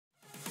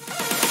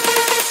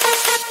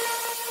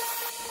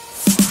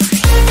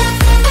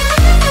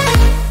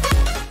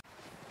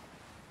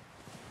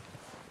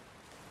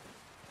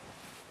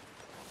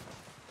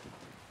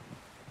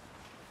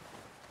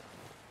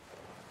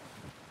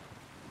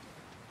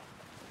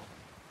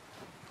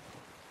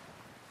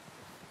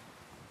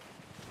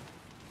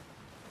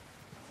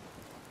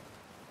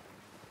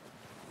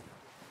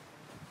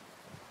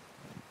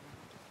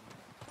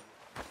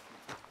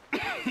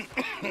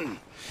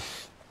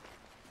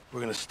We're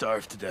gonna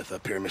starve to death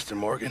up here, Mr.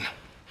 Morgan.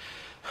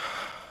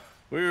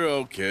 We're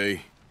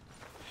okay.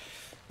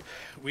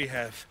 We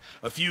have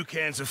a few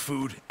cans of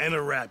food and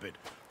a rabbit.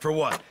 For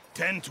what,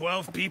 10,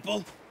 12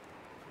 people?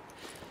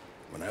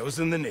 When I was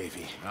in the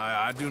Navy...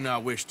 I do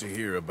not wish to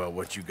hear about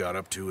what you got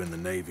up to in the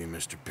Navy,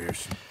 Mr.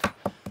 Pearson.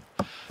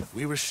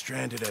 We were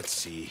stranded at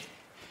sea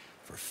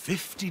for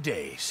 50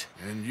 days.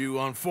 And you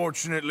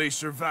unfortunately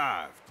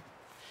survived.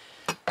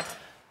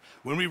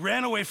 When we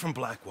ran away from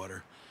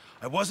Blackwater,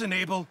 I wasn't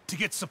able to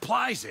get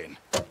supplies in.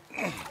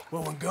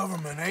 Well, when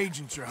government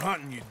agents are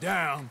hunting you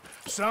down,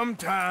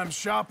 sometimes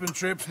shopping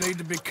trips need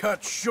to be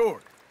cut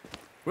short.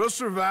 We'll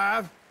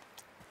survive.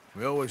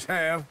 We always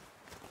have.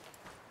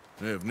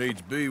 If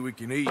needs be, we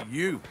can eat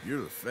you.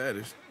 You're the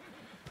fattest.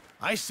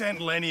 I sent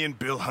Lenny and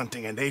Bill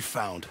hunting, and they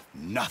found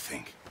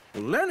nothing.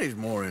 Well, Lenny's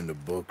more into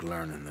book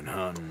learning than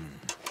hunting.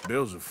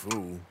 Bill's a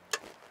fool.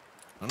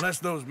 Unless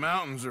those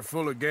mountains are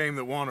full of game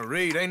that want to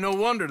read, ain't no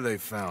wonder they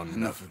found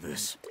Enough of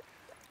this.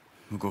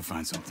 We'll go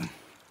find something.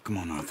 Come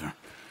on, Arthur.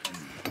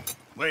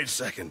 Wait a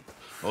second.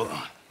 Hold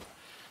on.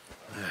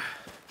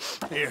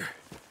 Here.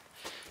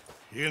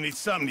 You're gonna need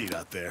something to eat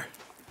out there.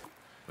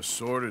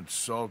 Assorted,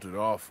 salted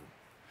offal.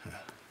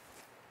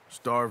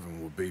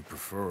 Starving would be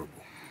preferable.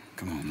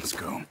 Come on, let's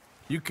go.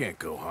 You can't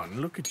go hunting.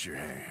 Look at your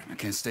hand. I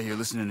can't stay here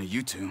listening to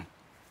you two.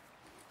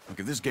 Look,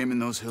 if there's game in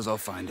those hills, I'll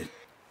find it.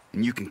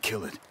 And you can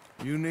kill it.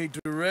 You need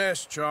to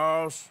rest,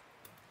 Charles.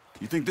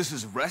 You think this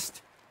is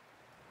rest?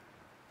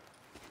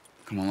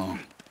 Come along.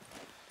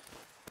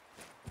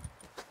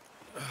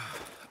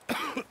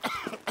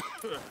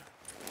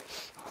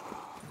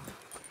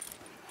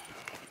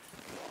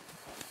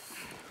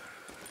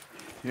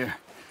 Here,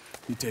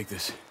 you take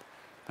this.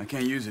 I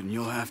can't use it, and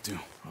you'll have to.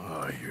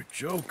 Oh, you're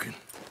joking.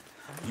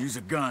 Use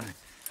a gun,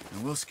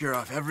 and we'll scare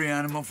off every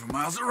animal for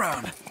miles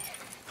around.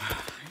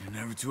 You're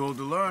never too old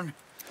to learn,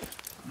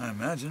 I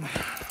imagine.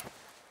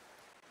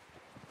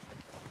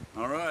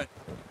 All right,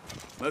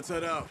 let's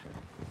head out.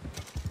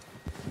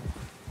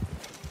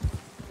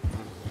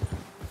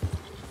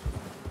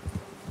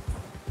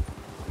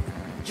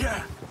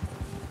 Yeah.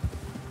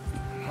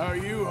 How are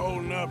you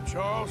holding up,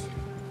 Charles?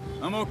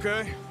 I'm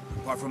okay,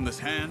 apart from this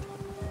hand.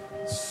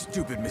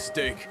 Stupid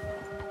mistake.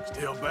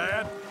 Still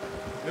bad?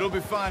 It'll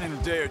be fine in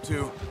a day or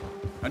two.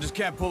 I just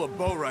can't pull a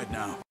bow right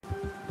now.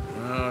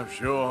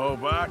 Sure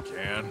hope I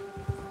can.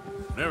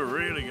 Never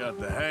really got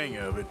the hang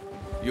of it.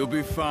 You'll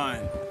be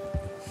fine.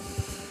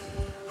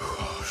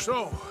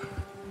 So,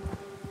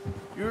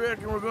 you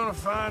reckon we're gonna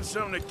find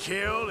something to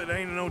kill that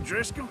ain't no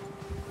Driscoll?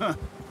 Huh.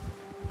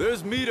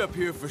 There's meat up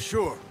here for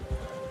sure.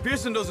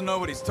 Pearson doesn't know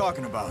what he's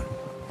talking about.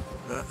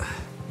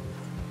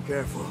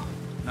 Careful.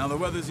 Now the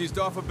weather's eased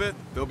off a bit,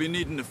 they'll be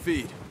needing to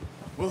feed.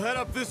 We'll head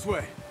up this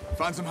way,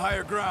 find some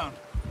higher ground.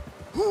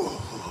 Whew.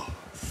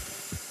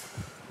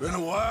 Been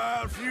a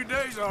wild few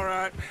days, all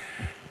right.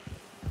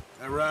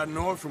 That ride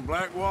north from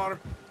Blackwater,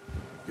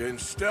 getting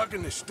stuck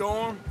in the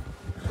storm,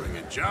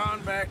 bringing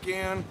John back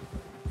in.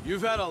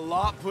 You've had a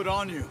lot put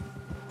on you.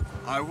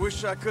 I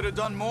wish I could have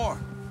done more.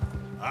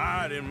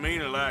 I didn't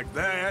mean it like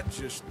that,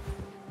 just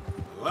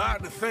a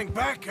lot to think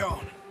back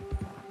on.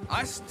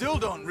 I still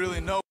don't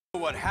really know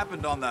what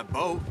happened on that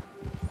boat.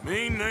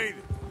 Me neither.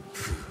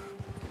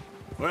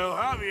 Well,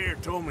 Javier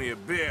told me a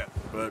bit,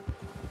 but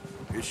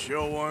it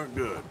sure weren't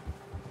good.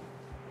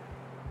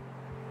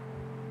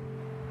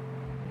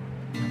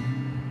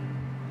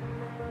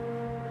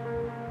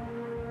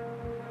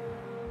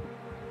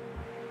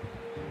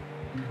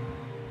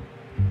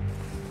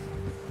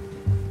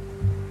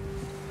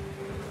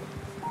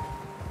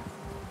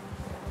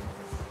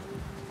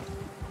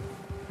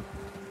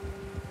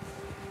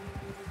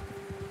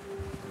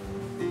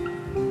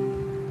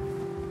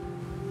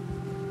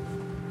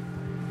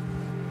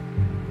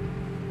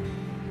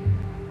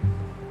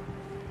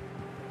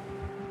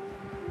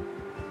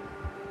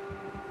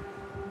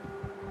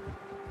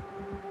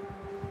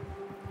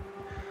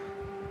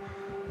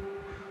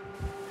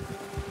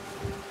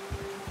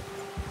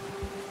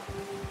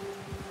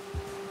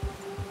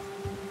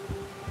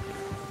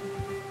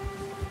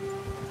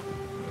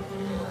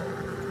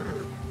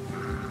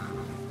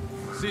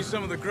 See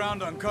some of the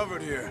ground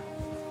uncovered here.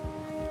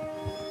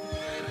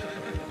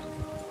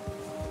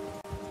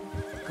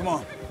 Come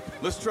on,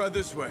 let's try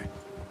this way.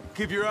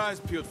 Keep your eyes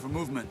peeled for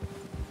movement.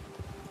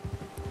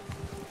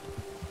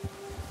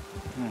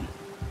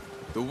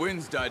 The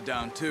wind's died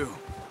down too.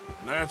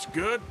 That's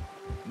good.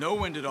 No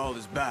wind at all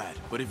is bad,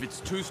 but if it's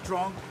too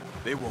strong,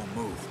 they won't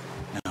move.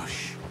 Now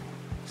shh,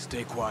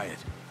 stay quiet.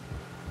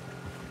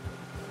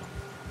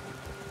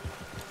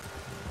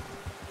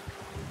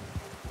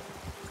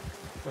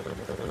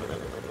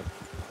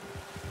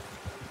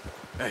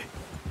 Hey,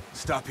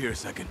 stop here a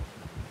second.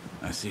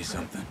 I see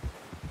something.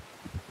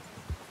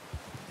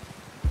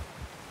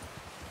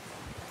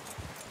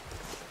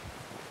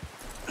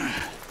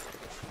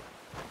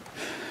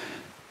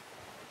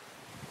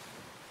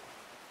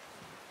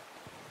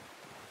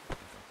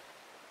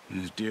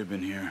 There's deer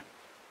been here.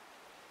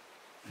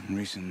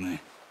 Recently.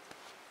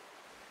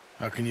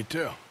 How can you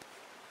tell?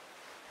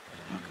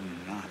 How can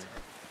we not?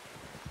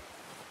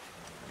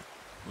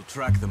 We'll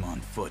track them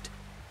on foot.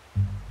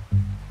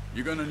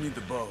 You're gonna need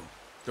the bow.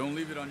 Don't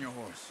leave it on your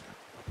horse.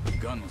 The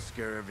gun will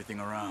scare everything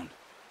around.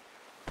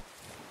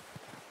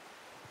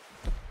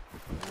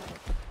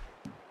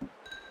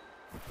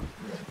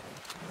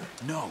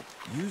 No,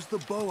 use the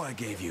bow I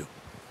gave you.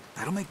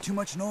 That'll make too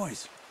much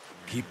noise.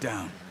 Keep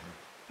down.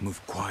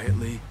 Move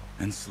quietly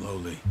and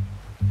slowly.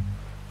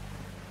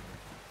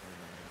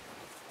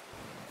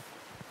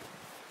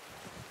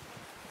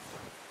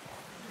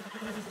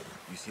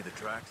 You see the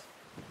tracks?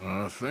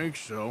 I think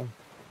so.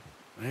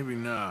 Maybe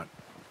not.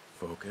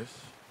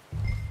 Focus.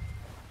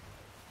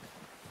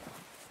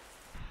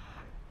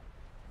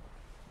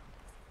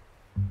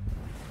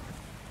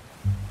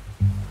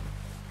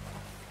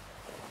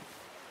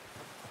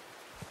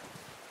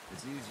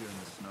 It's easier in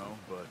the snow,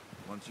 but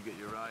once you get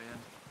your eye in,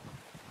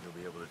 you'll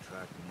be able to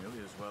track nearly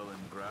as well in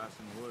grass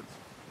and woods.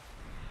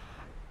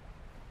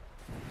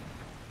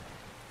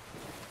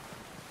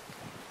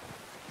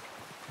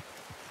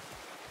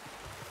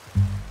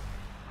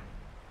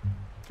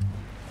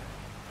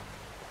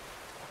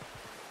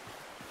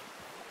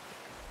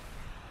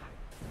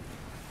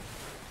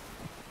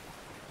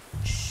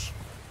 Shh!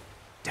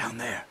 Down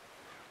there.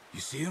 You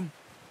see him?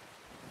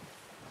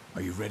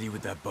 Are you ready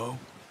with that bow?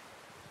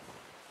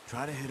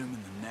 Try to hit him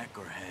in the neck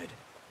or head.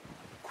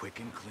 Quick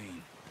and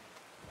clean.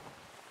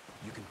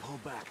 You can pull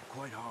back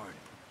quite hard.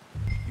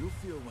 You'll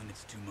feel when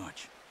it's too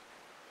much.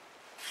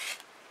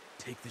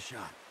 Take the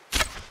shot.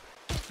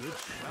 Good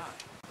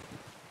shot.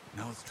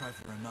 Now let's try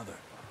for another.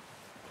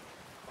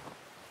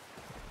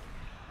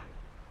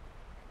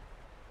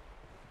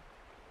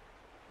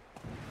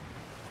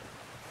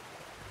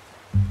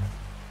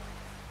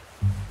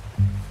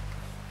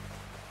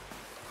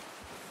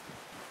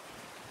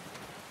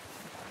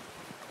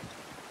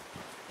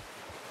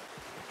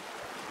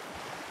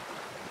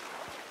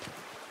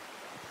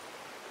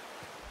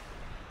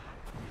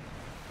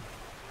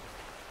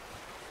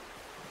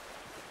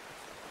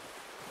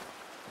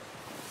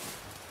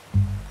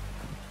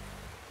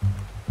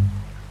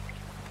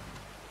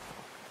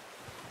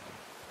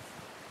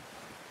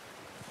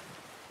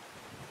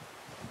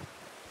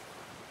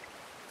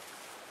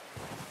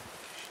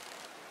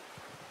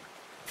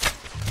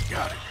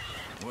 Got it.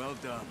 Well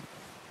done.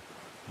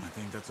 I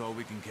think that's all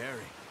we can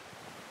carry.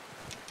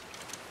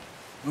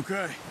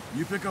 Okay,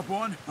 you pick up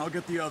one, I'll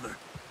get the other.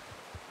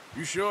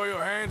 You sure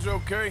your hand's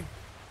okay?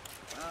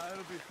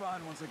 It'll be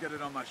fine once I get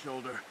it on my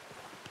shoulder.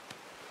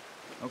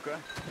 Okay,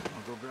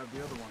 I'll go grab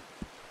the other one.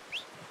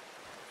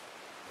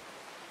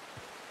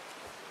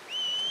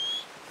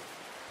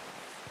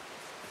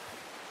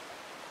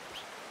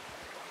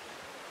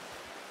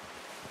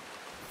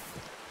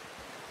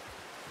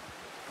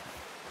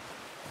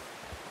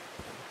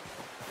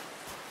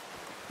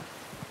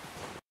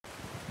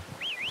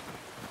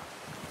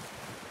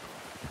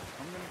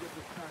 I'm gonna get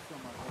this packed on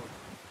my horse.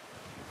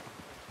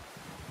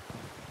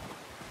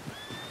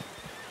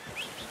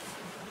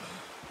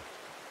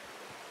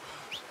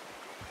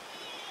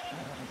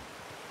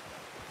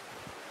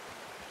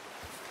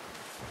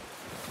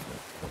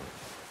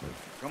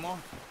 Come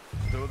on,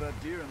 throw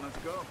that deer and let's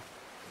go.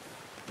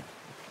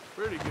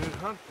 Pretty good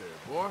hunt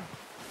there, boy.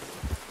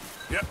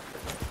 Yep.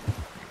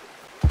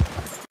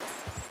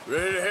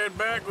 Ready to head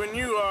back when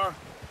you are.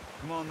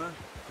 Come on then,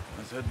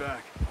 let's head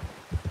back.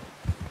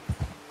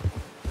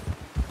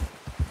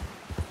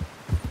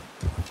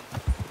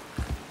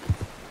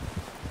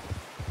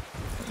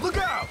 Look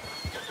out!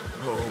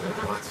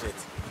 Oh, watch it.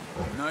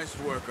 Nice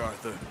work,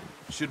 Arthur.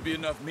 Should be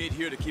enough meat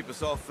here to keep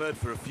us all fed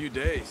for a few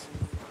days.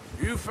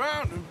 You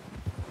found him.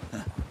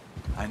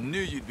 I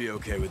knew you'd be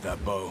okay with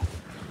that bow.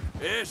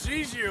 It's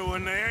easier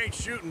when they ain't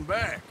shooting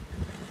back.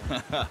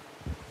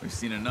 We've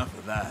seen enough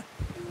of that.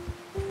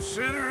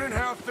 Considering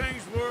how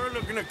things were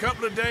looking a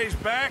couple of days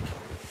back,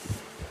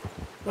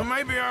 well,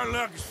 maybe our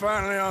luck is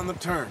finally on the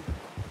turn.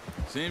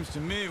 Seems to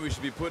me we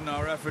should be putting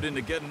our effort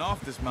into getting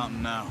off this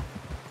mountain now.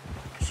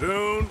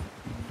 Soon.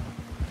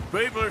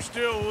 People are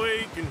still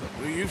weak, and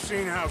well, you've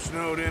seen how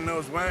snowed in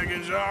those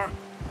wagons are.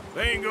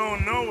 They ain't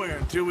going nowhere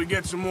until we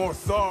get some more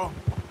thaw.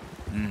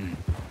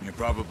 You're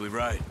probably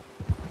right.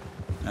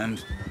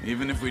 And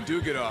even if we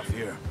do get off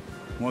here,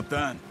 what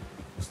then?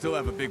 We'll still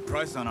have a big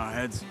price on our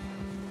heads.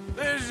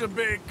 This is a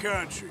big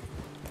country.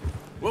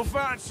 We'll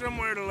find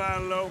somewhere to lie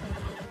low.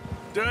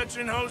 Dutch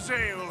and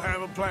Jose will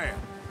have a plan.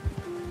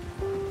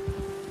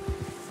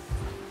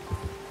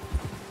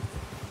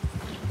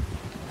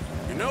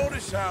 You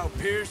notice how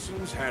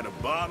Pearson's had a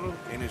bottle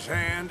in his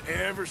hand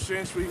ever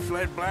since we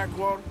fled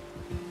Blackwater?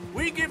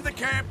 We give the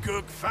camp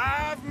cook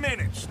 5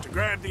 minutes to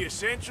grab the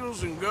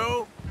essentials and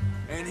go,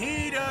 and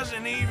he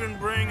doesn't even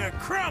bring a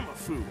crumb of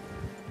food.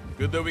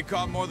 Good that we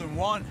caught more than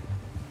one.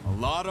 A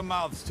lot of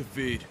mouths to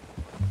feed.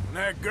 And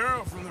that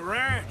girl from the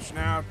ranch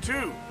now,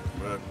 too,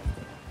 but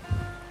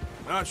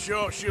not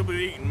sure she'll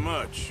be eating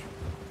much.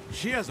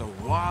 She has a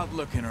wild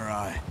look in her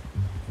eye.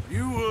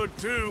 You would,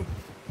 too.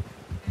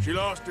 She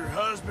lost her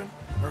husband,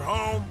 her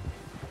home,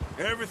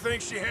 everything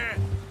she had.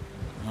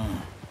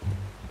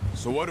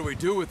 So what do we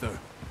do with her?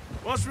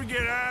 Once we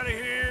get out of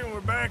here and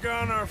we're back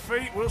on our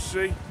feet, we'll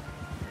see.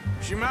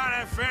 She might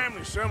have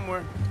family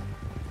somewhere.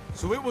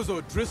 So it was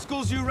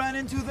O'Driscoll's you ran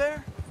into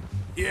there?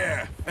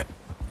 Yeah.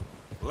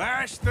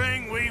 Last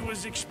thing we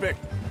was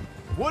expecting.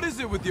 What is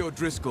it with the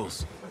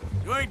O'Driscolls?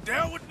 You ain't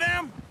dealt with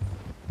them?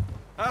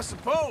 I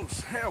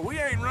suppose. Hell, we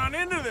ain't run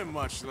into them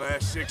much the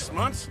last 6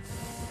 months.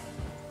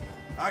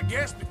 I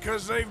guess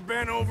because they've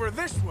been over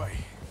this way.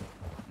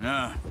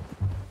 Yeah.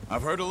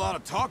 I've heard a lot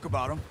of talk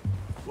about them.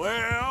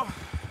 Well,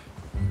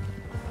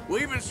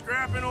 we've been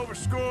scrapping over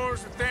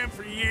scores with them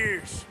for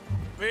years.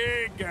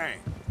 Big gang.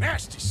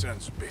 Nasty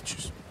sons of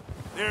bitches.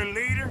 Their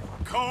leader,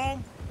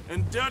 Combe,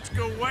 and Dutch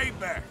go way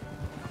back.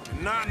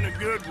 And not in a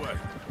good way.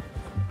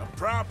 A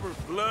proper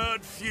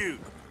blood feud.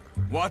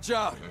 Watch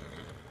out.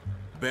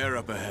 Bear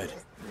up ahead.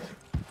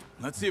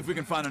 Let's see if we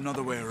can find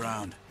another way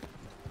around.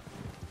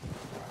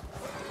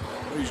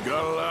 He's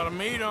got a lot of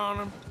meat on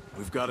him.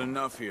 We've got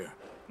enough here.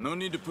 No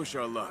need to push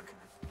our luck.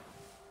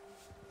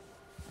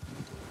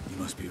 You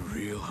must be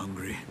real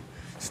hungry.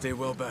 Stay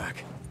well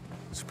back.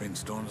 Spring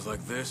storms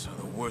like this are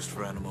the worst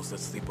for animals that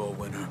sleep all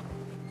winter.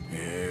 Yeah,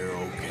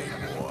 okay,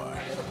 boy.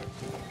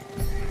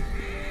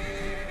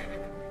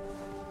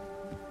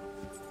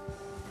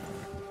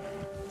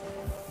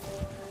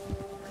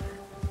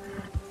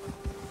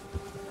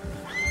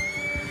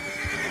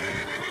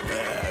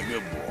 Yeah,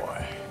 good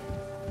boy.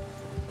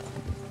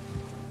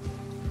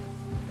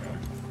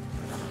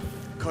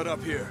 Cut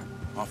up here,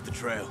 off the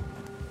trail.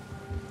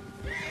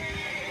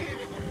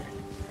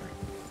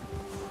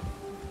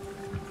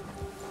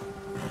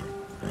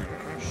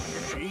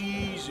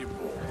 Easy,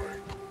 boy.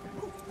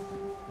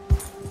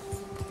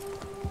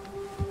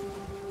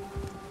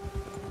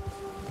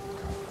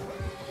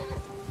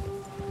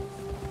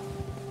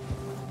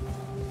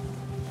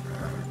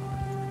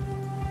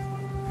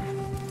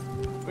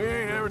 We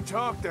ain't ever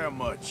talked that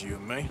much, you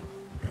and me.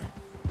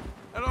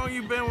 How long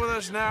you been with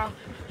us now?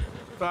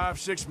 5,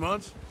 6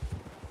 months?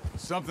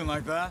 Something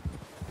like that?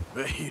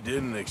 Bet you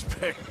didn't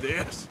expect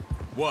this.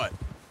 What?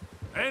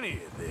 Any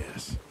of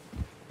this.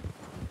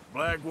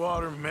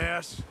 Blackwater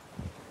mess.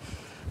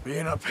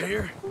 Being up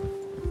here?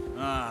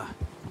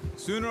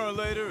 Sooner or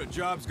later, a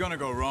job's gonna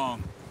go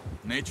wrong.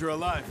 Nature of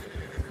life.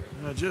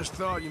 I just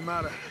thought you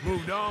might have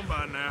moved on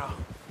by now.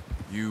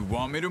 You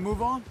want me to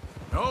move on?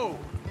 No.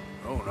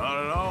 No,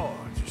 not at all.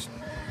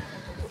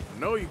 I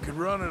know you could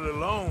run it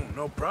alone,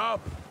 no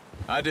problem.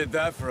 I did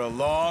that for a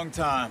long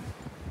time.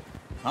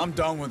 I'm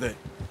done with it.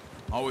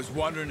 Always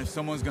wondering if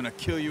someone's gonna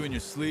kill you in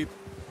your sleep.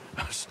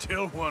 I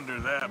still wonder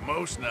that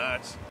most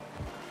nights.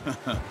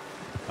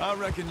 I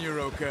reckon you're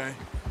okay.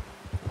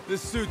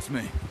 This suits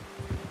me.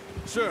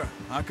 Sure,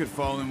 I could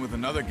fall in with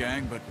another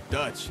gang, but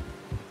Dutch...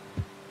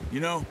 You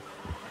know...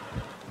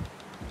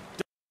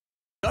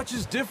 Dutch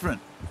is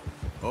different.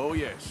 Oh,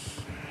 yes.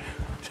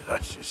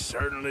 Dutch is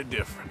certainly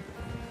different.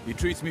 He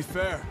treats me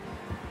fair.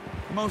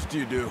 Most of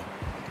you do.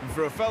 And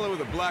for a fellow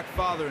with a black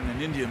father and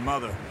an Indian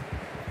mother,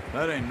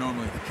 that ain't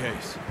normally the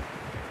case.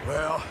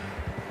 Well,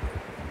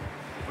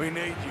 we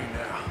need you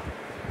now.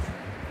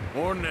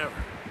 More than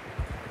ever.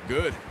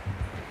 Good.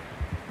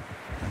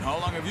 And how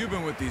long have you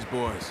been with these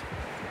boys?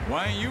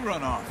 Why ain't you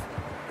run off?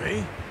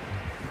 Me?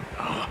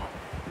 Oh,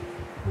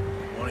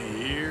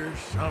 20 years,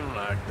 something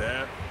like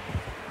that.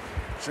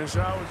 Since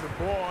I was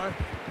a boy.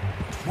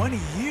 20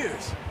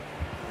 years?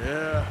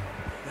 Yeah.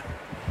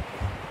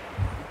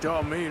 He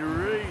taught me to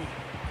read.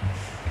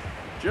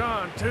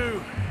 John,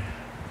 too.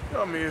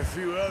 Taught me a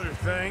few other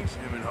things,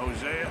 him and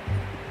Hosea.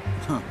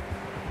 Huh.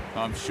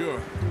 I'm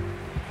sure.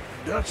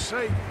 Dutch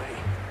saved me.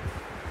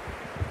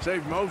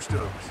 Saved most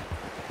of us.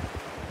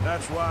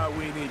 That's why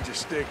we need to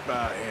stick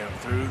by him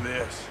through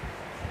this.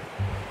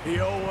 He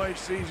always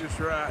sees us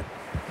right.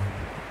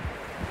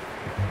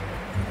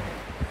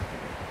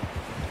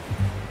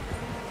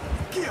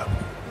 Gip!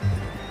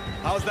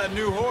 How's that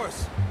new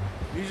horse?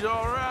 He's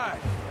all right.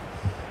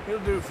 He'll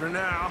do for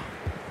now.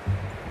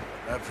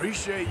 I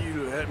appreciate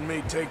you letting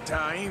me take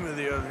Taima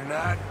the other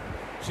night.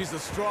 She's a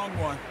strong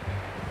one.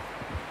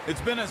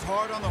 It's been as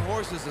hard on the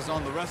horses as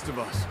on the rest of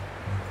us.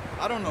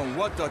 I don't know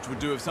what Dutch would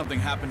do if something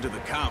happened to the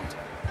Count.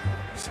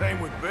 Same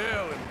with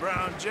Bill and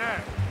Brown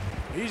Jack.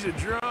 He's a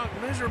drunk,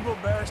 miserable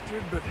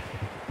bastard, but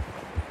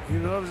he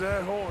loves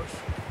that horse.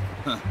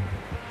 Huh.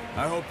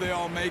 I hope they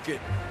all make it.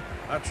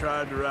 I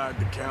tried to ride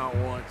the Count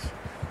once.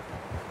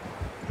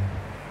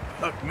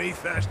 Hucked me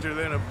faster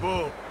than a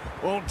bull.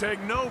 Won't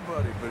take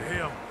nobody but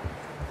him.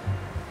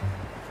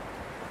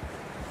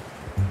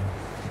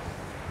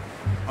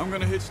 I'm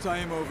gonna hitch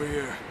Taima over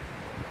here.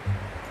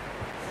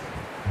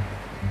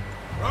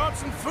 Brought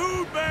some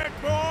food back,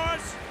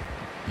 boys!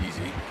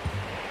 Easy.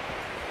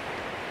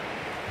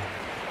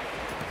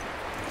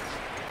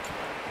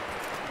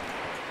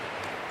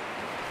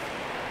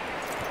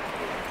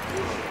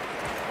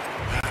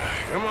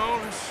 Come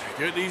on, let's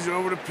get these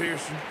over to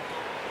Pearson.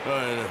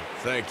 And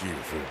thank you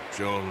for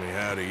showing me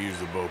how to use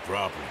the bow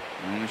properly.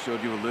 I only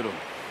showed you a little.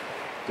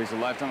 Takes a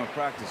lifetime of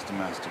practice to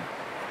master.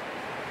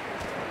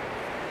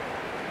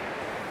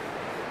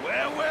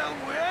 Well, well,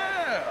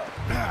 well.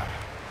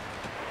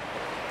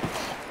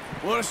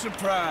 What a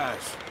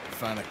surprise.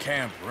 Find a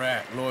camp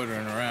rat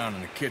loitering around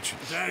in the kitchen.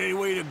 Is that any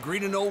way to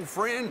greet an old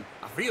friend?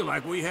 I feel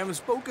like we haven't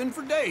spoken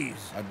for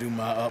days. I do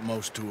my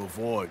utmost to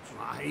avoid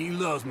you. He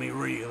loves me,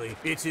 really.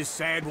 It's his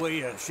sad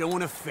way of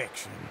showing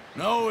affection.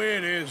 No,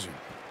 it isn't.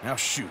 Now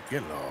shoot,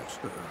 get lost.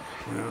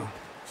 Well,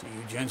 see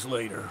you gents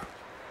later.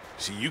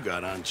 See, you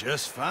got on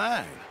just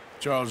fine.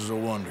 Charles is a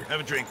wonder. Have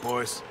a drink,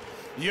 boys.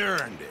 You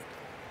earned it.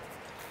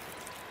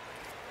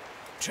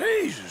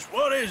 Jesus,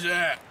 what is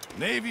that?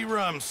 Navy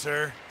rum,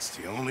 sir. It's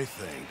the only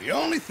thing. The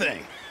only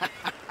thing.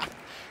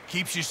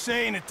 Keeps you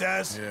sane, it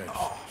does. Yes,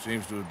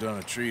 seems to have done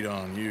a treat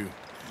on you.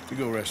 You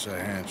go rest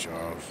that hand,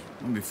 Charles.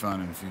 We'll be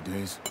fine in a few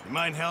days. You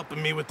mind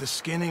helping me with the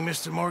skinning,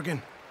 Mr.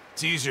 Morgan?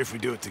 It's easier if we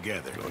do it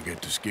together. Do I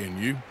get to skin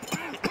you?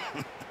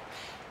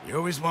 You're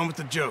always one with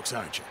the jokes,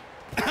 aren't you?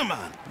 Come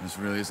on. This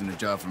really isn't a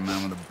job for a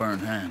man with a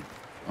burnt hand.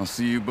 I'll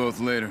see you both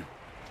later.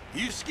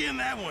 You skin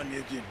that one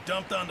you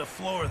dumped on the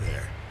floor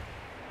there.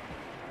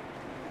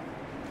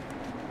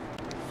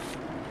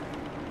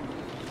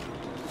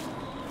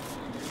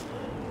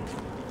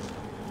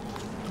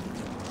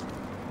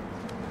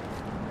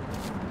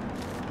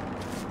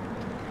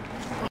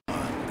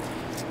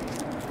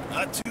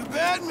 Not too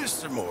bad,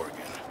 Mr. Morgan.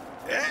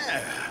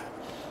 Yeah.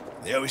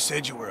 They always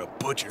said you were a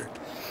butcher.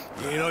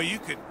 You know, you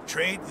could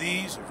trade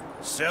these or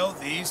sell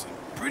these in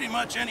pretty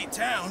much any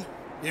town.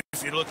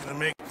 If you're looking to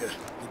make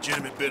a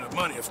legitimate bit of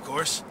money, of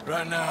course.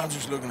 Right now, I'm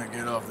just looking to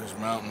get off this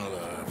mountain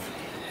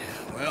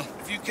alive. Well,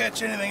 if you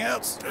catch anything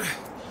else,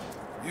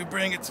 you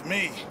bring it to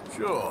me.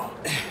 Sure.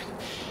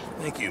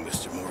 Thank you,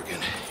 Mr. Morgan.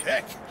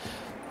 Heck,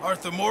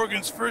 Arthur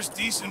Morgan's first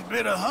decent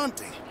bit of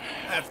hunting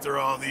after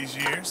all these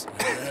years.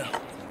 Yeah.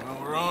 Well,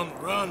 we're on the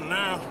run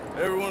now.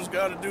 Everyone's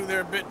got to do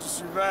their bit to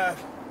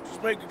survive.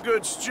 Just make a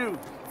good stew.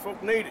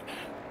 Folk need it.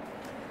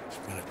 It's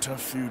been a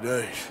tough few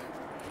days.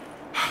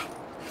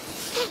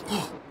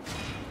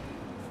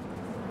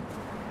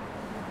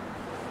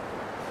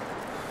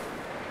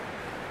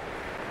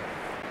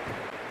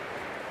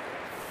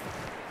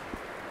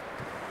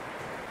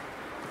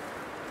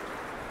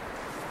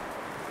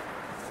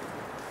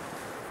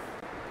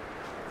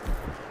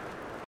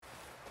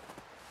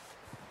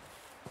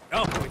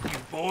 Up with you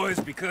boys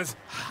because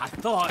I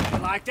thought you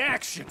liked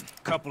action.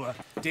 Couple of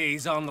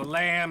days on the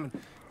lam, and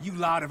you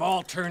lot have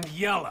all turned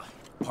yellow.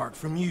 Apart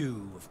from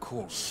you, of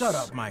course. Shut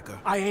up, Micah.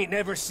 I ain't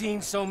never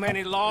seen so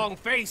many long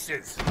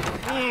faces.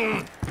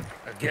 I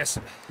guess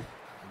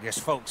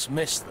folks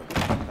miss them.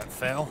 That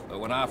fell. But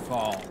when I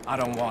fall, I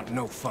don't want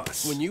no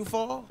fuss. When you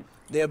fall,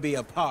 there'll be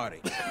a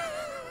party.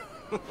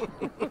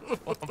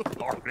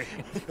 Party.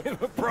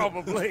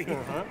 Probably.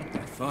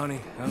 Funny,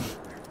 huh?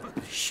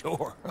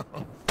 Sure.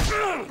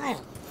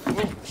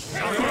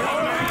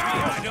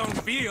 I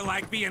don't feel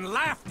like being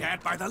laughed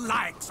at by the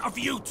likes of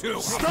you two.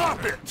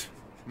 Stop it!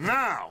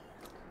 Now!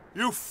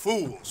 You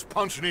fools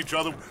punching each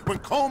other when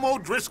Colm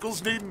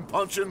O'Driscoll's needing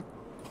punching.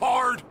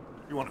 Hard!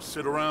 You want to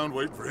sit around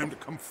waiting for him to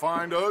come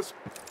find us?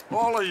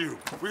 All of you,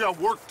 we got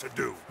work to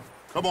do.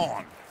 Come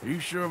on. You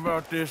sure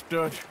about this,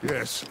 Dutch?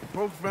 Yes.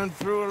 Folks been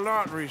through a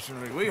lot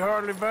recently. We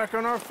hardly back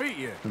on our feet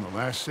yet. And the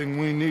last thing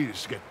we need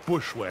is to get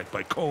bushwhacked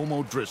by Colm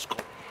O'Driscoll.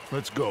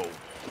 Let's go.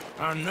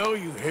 I know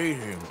you hate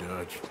him,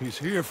 Dutch. He's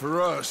here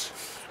for us.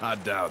 I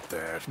doubt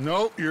that.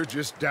 No, you're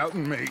just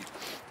doubting me.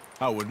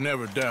 I would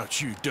never doubt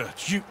you,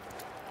 Dutch. You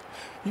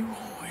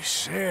always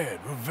said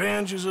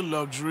revenge is a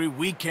luxury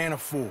we can't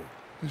afford.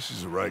 This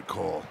is the right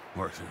call,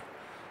 Arthur.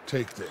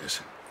 Take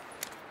this.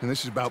 And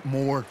this is about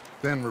more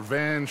than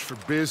revenge for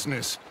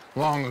business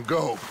long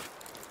ago.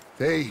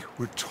 They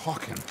were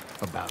talking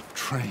about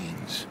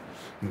trains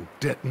and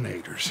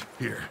detonators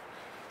here.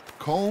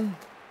 Colm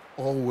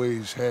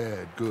always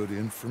had good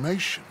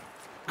information.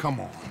 Come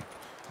on.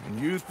 And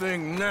you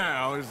think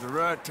now is the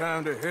right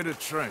time to hit a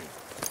train?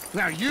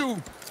 Now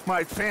you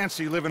might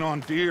fancy living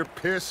on deer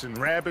piss and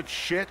rabbit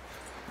shit.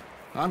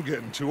 I'm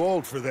getting too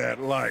old for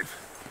that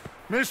life.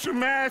 Mr.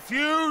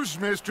 Matthews,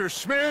 Mr.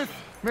 Smith,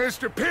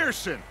 Mr.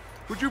 Pearson,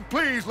 would you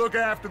please look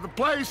after the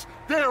place?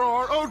 There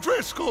are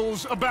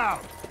O'Driscolls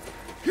about.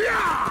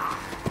 Yeah!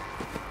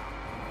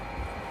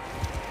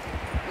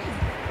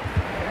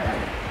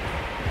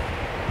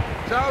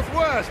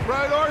 Southwest,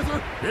 right,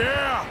 Arthur?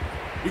 Yeah.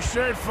 He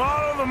said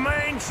follow the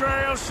main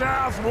trail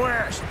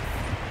southwest.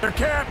 They're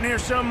camped near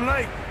some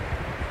lake.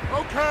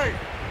 Okay,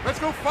 let's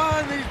go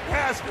find these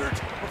bastards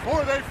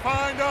before they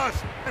find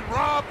us and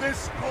rob this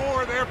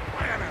store they're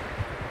planning.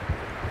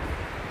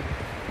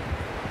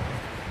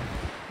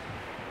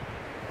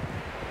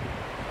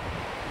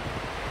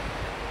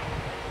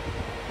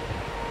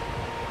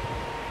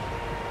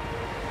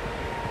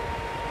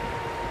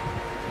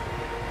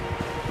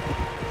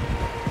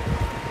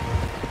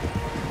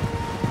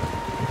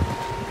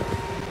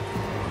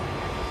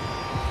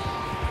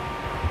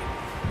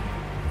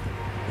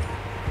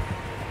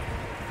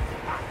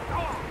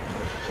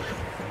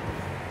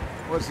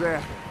 What's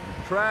that?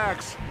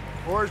 Tracks.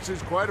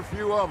 Horses, quite a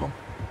few of them.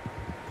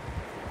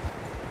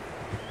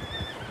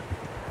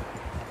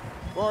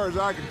 As far as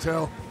I can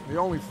tell, the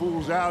only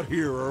fools out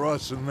here are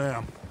us and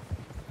them.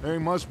 They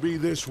must be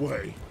this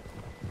way.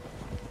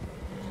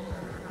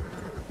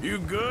 You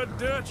good,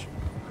 Dutch?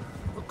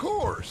 Of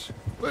course.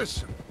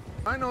 Listen,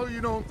 I know you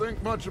don't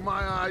think much of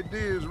my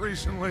ideas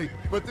recently,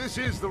 but this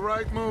is the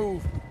right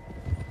move.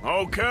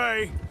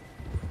 Okay.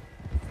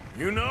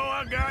 You know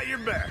I got your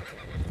back.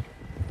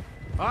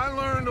 I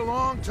learned a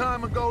long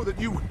time ago that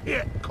you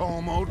hit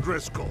Colm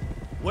O'Driscoll.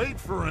 Wait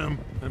for him,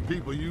 and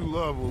people you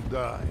love will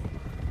die.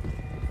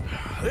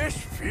 This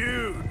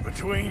feud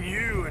between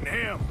you and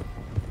him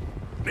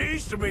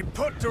needs to be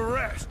put to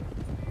rest,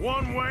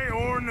 one way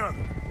or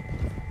another.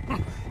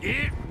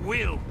 It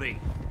will be.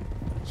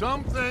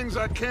 Some things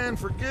I can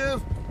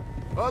forgive,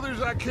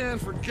 others I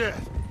can't forget.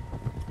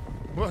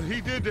 What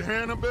he did to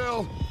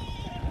Annabelle,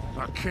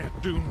 I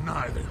can't do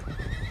neither.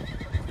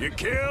 You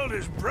killed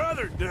his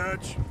brother,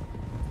 Dutch.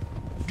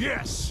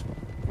 Yes,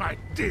 I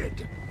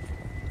did.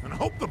 And I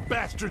hope the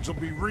bastards will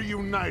be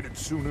reunited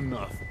soon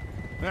enough.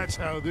 That's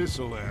how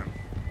this'll end.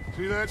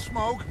 See that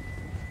smoke?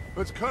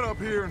 Let's cut up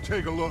here and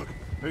take a look.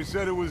 They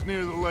said it was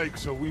near the lake,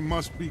 so we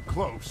must be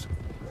close.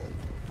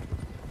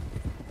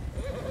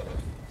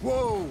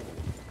 Whoa!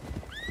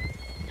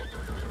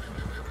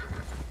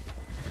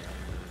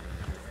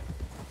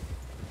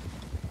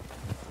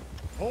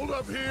 Hold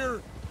up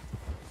here!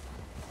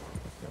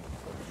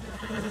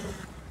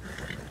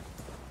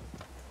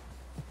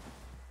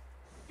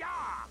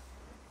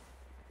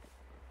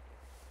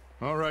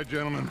 All right,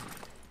 gentlemen.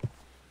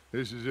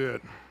 This is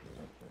it.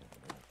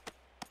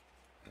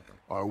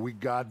 Are we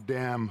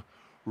goddamn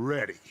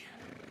ready?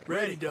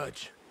 Ready,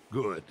 Dutch.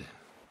 Good.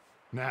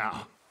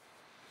 Now,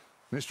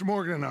 Mr.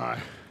 Morgan and I,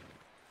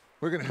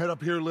 we're gonna head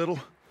up here a little,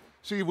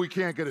 see if we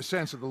can't get a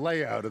sense of the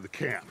layout of the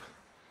camp.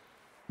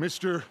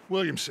 Mr.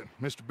 Williamson,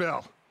 Mr.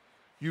 Bell,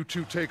 you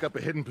two take up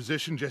a hidden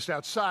position just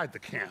outside the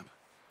camp.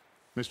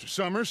 Mr.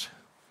 Summers,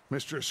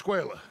 Mr.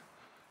 Escuela,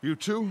 you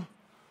two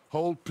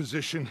hold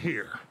position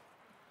here.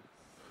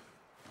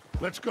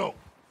 Let's go.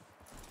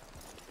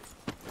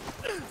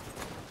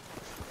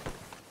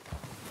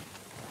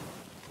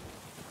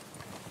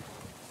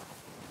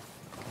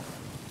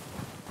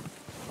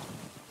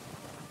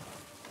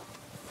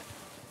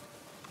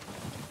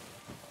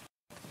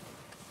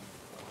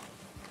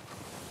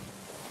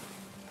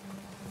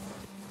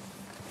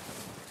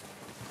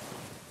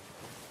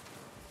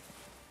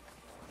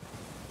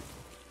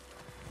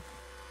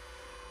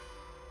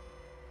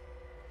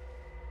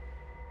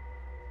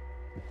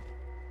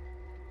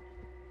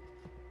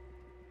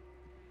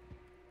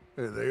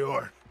 There they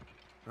are.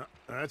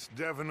 That's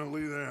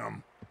definitely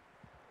them.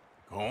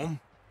 Home?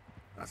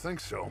 I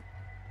think so.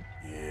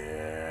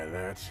 Yeah,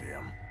 that's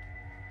him.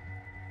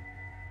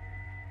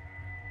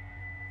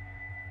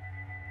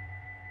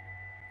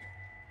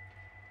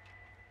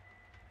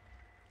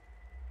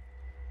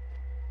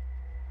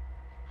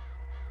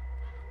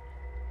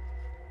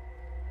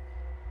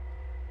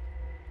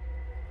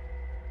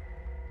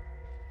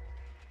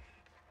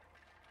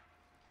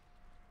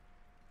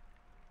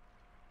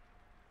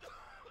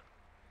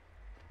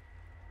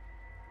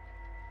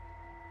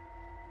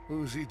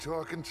 Who's he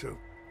talking to?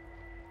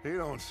 He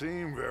don't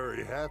seem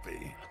very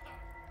happy.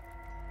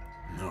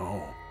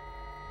 No.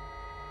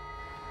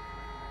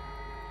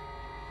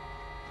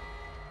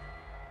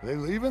 They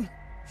leaving?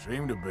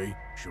 Seem to be.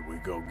 Should we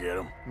go get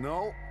him?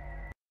 No.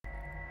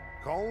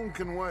 Colm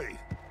can wait.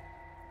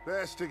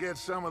 Best to get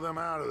some of them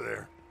out of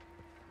there.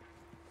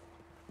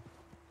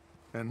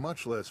 And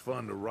much less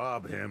fun to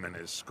rob him and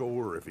his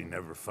score if he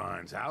never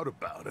finds out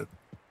about it.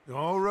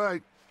 All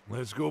right,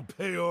 let's go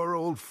pay our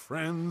old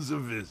friends a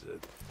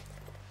visit.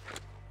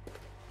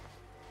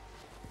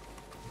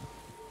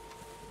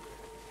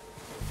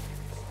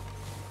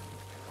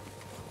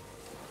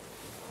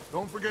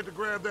 Don't forget to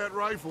grab that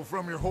rifle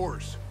from your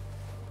horse.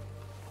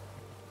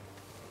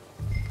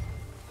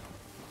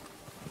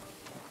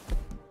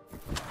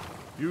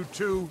 You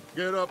two,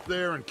 get up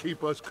there and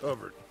keep us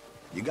covered.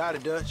 You got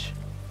it, Dutch.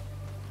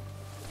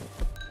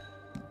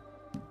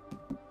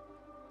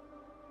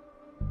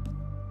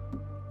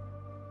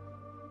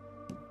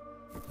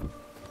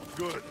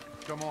 Good.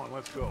 Come on,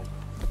 let's go.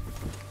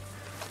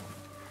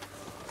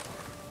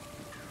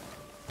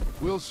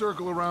 We'll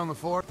circle around the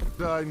far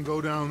side and go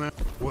down that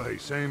way,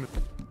 same as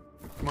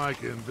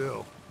Micah and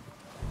Bill.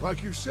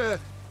 Like you said,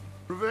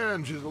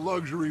 revenge is a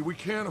luxury we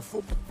can't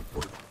afford.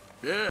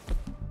 Yeah.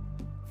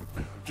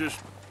 Just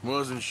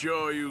wasn't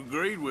sure you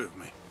agreed with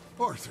me.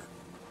 Arthur.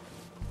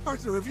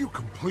 Arthur, have you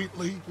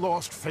completely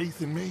lost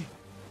faith in me?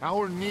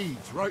 Our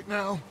needs right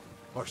now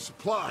are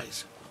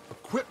supplies,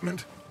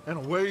 equipment, and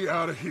a way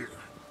out of here.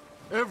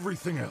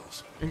 Everything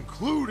else,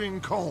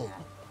 including Colm,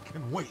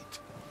 can wait.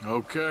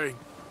 Okay.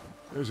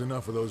 There's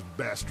enough of those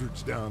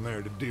bastards down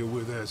there to deal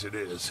with as it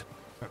is.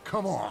 Now,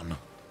 come on.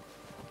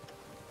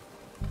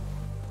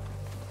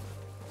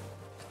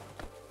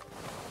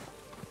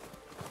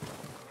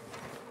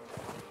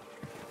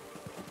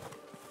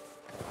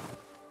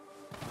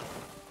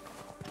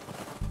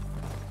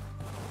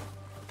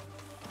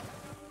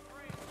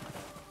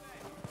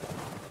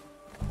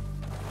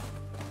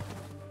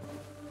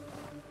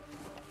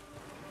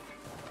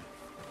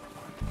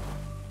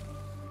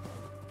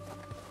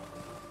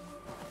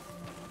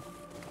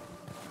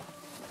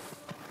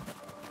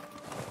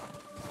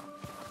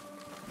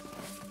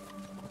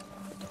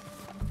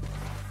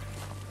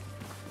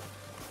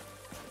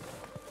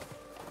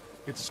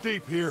 It's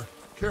steep here.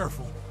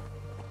 Careful.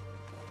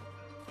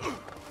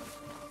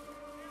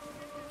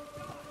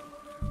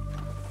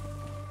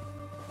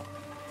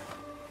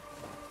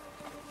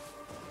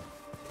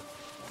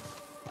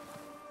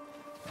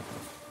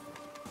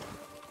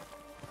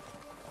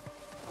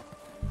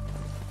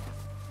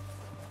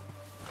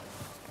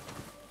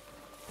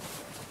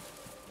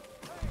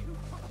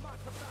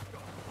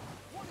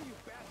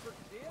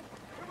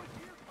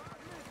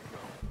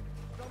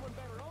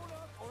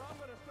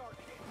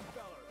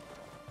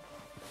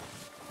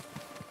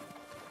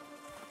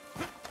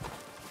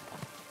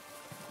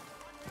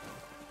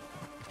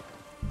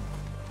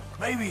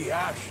 Maybe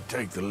I should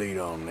take the lead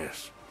on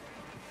this.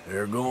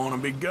 They're going to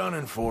be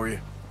gunning for you.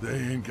 They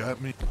ain't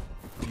got me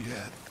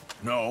yet.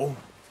 No,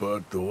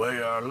 but the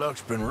way our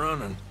luck's been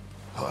running...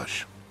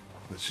 Hush.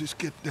 Let's just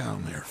get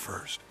down there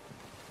first.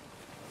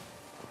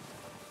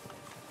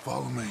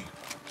 Follow me.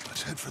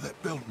 Let's head for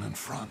that building in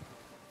front.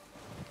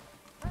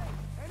 Hey,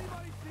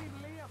 anybody seen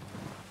Liam?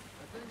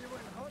 I think he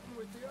went hunting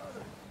with the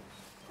others.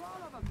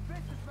 Son of a bitch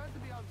is meant to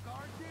be on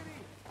guard duty.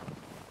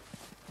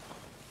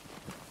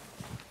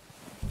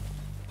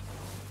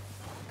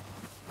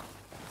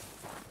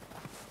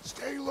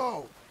 Stay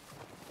low.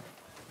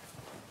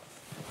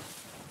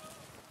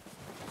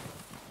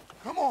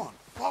 Come on,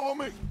 follow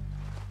me.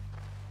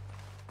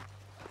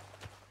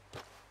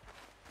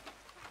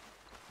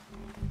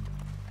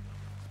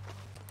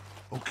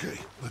 Okay,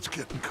 let's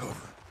get in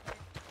cover.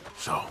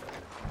 So,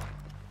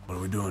 what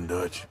are we doing,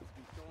 Dutch?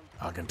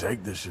 I can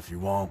take this if you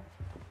want.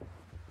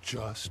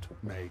 Just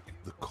make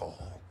the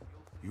call.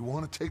 You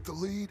want to take the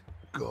lead?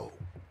 Go.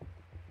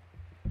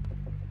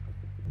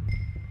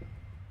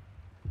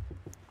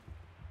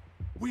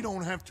 We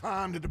don't have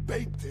time to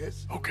debate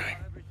this. Okay,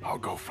 I'll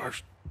go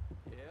first.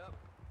 Yep.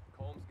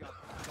 Combs got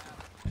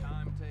the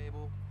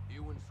timetable.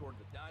 Ewan stored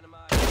the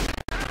dynamite.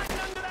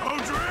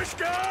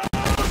 O'Driscoll!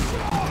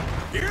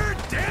 You're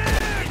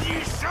dead,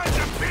 you sons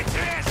of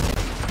bitches!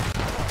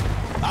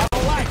 I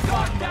don't like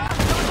fighting back.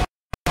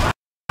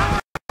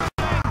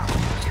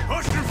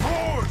 Push them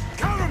forward!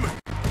 Cover me!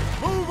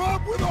 Move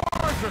up with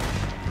Arthur!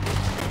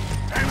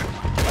 Damn it!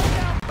 Go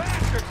down,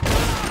 bastards!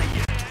 Oh,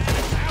 yeah!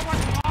 That was...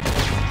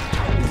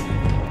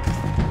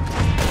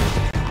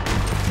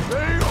 They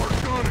are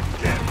gonna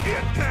get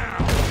hit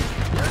down!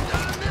 You're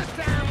done this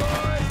time,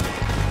 boys.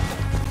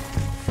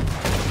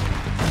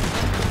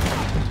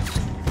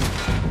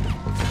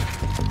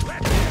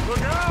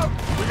 Look out!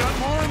 We got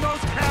more in those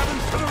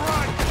cabins to the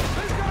right!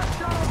 This guy's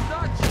shot him,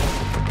 Dutch.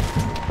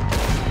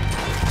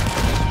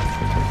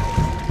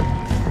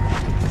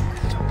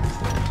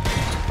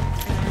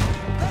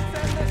 Let's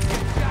end this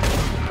shit, Dutch.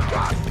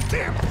 God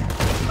damn it!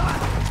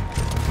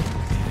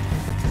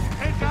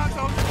 Take out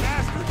those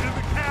bastards in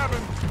the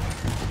cabin!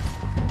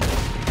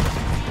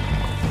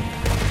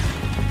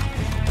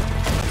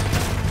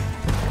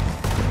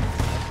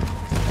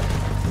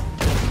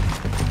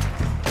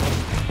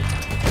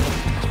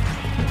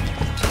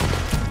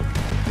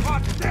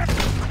 God damn it!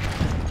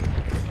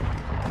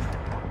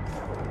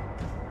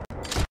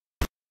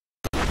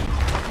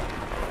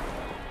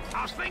 I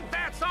think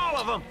that's all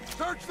of them!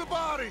 Search the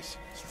bodies!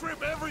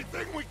 Strip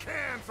everything we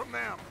can from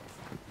them!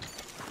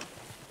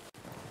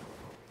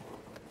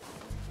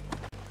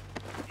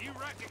 You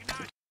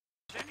recognize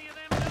any of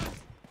them, Dutch?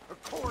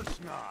 Of course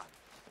not.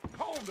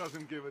 Cole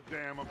doesn't give a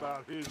damn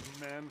about his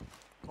men.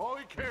 All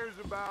he cares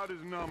about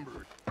is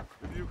numbers.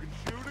 If you can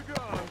shoot a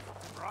gun,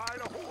 ride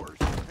a horse,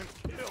 and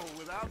kill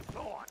without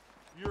thought,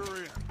 you're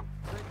in.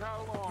 Think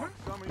how long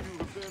some of you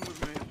have been with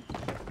me.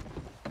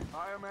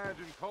 I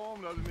imagine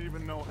Colm doesn't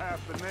even know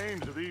half the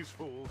names of these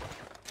fools.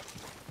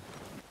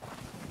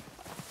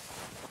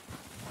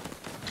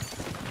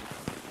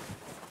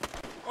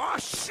 Oh,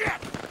 shit!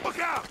 Look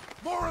out!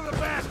 More of the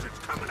bastards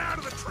coming out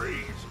of the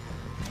trees!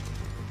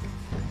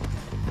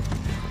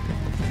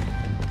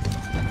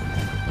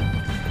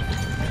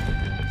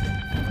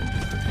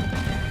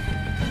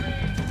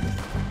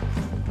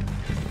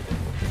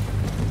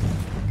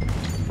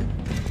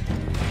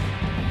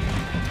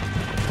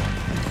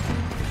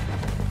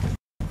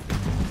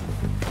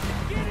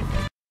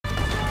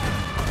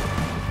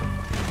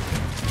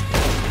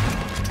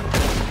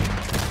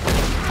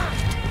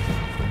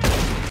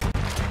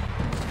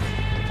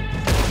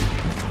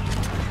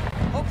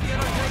 Hope you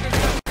don't take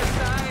any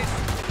exercise.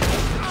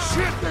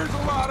 Shit, there's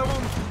a lot of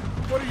them!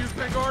 What do you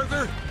think,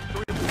 Arthur? Do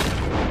we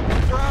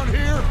around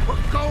here or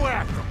go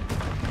after them?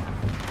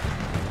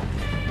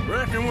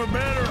 Reckon we're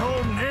better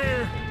holding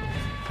here.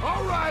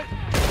 All right,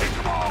 kick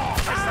them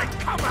off as they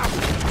come out!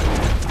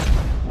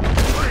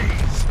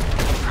 Freeze!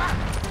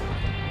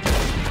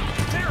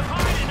 They're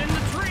hiding in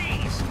the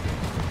trees!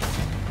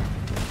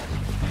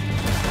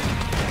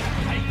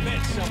 I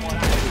bet someone I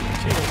couldn't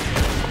kill you.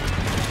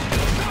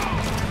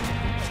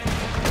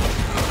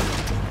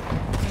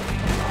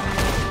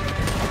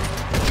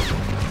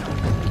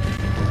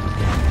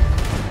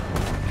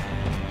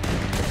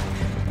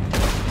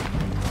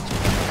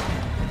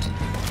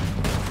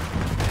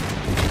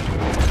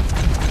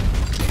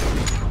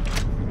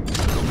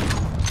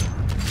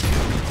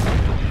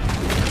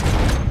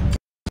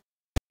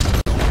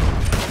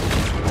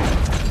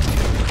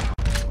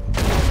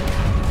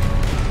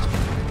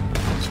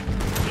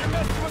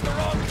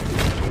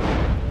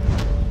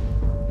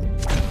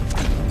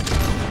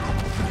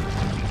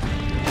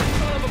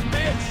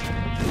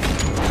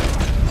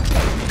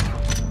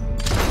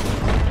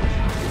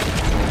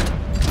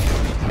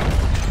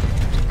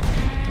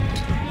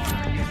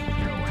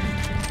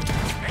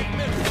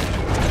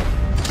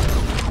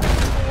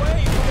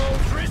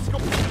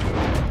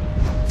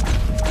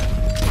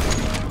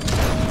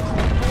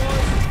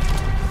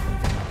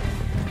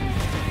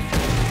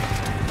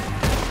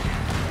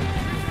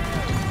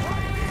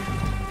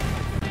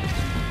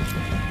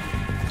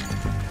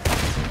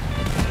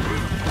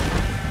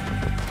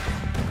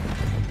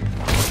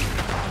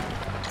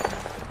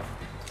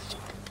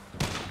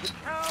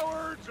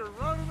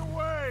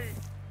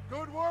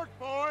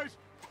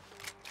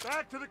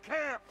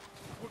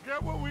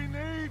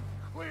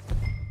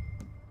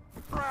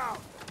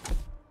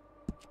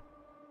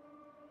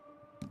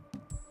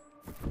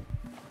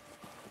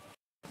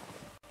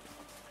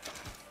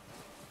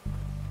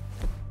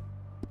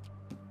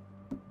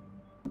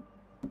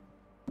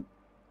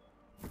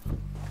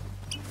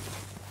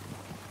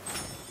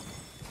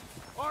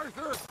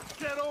 Arthur,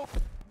 get over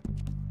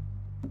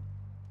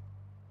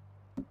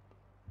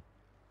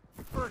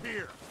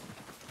here.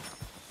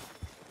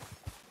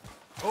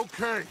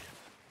 Okay,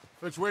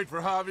 let's wait for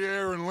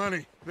Javier and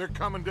Lenny. They're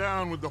coming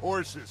down with the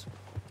horses.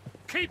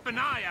 Keep an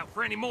eye out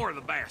for any more of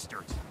the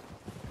bastards.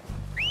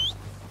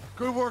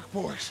 Good work,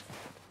 boys.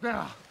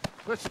 Now,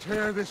 let's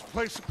tear this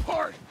place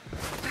apart.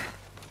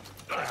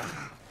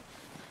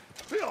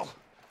 Phil,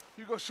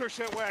 you go search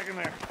that wagon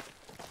there.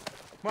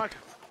 Mike,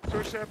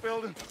 search that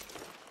building.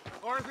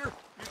 Arthur,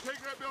 you take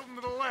that building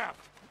to the left.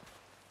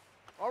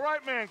 All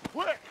right, man,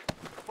 quick!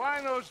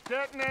 Find those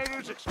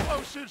detonators,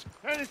 explosives,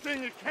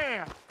 anything you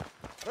can.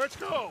 Let's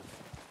go!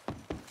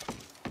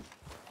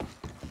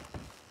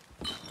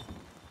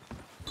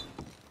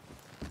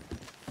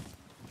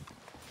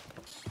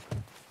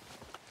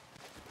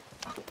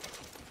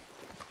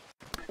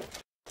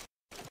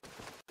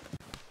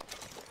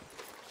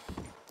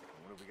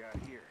 What do we got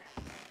here?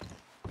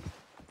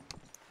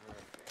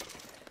 Perfect.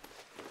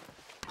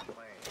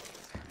 Plans.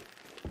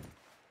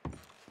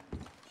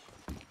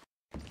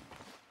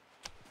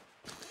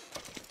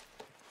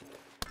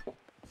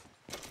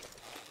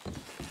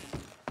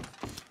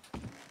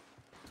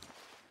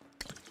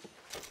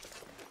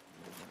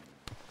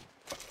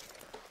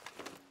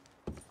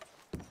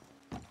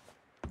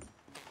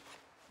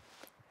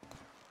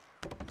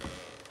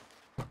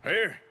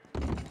 Here.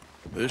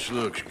 This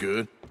looks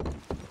good.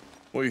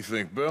 What do you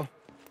think, Bill?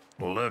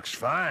 Looks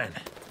fine.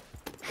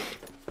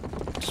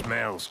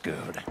 Smells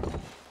good.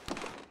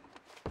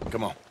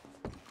 Come on.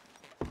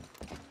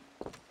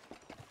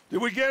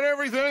 Did we get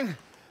everything?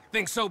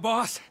 Think so,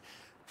 boss?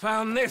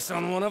 Found this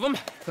on one of them.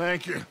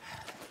 Thank you.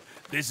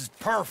 This is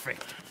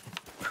perfect.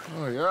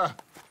 Oh, yeah?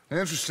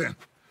 Interesting.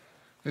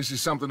 This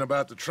is something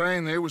about the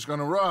train they was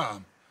gonna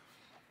rob.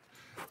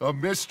 A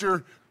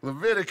Mr.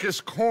 Leviticus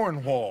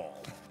Cornwall.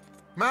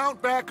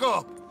 Mount back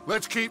up.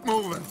 Let's keep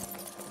moving.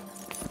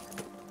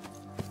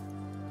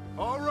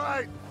 All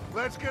right,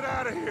 let's get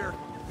out of here.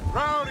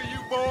 Proud of you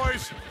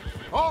boys.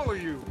 All of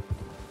you.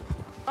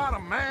 Not a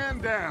man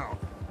down.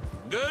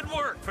 Good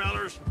work,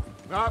 fellers.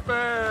 Not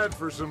bad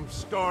for some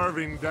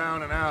starving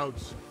down and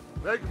outs.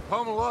 They can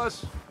pummel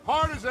us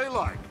hard as they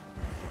like.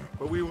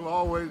 But we will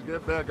always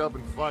get back up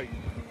and fight.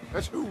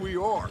 That's who we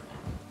are.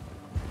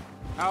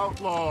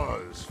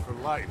 Outlaws for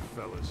life,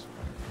 fellas.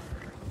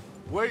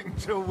 Wait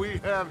until we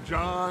have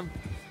John,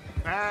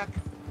 Mac,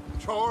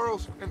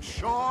 Charles, and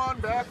Sean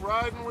back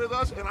riding with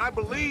us, and I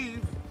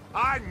believe,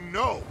 I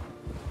know,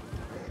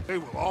 they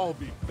will all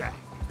be back.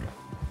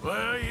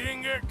 Well, you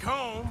didn't get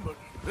Combe, but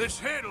this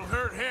hit'll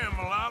hurt him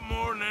a lot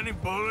more than any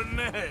bullet in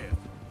the head.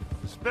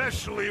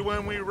 Especially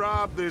when we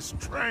rob this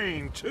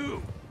train,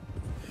 too.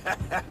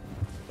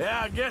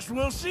 Yeah, I guess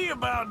we'll see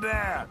about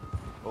that.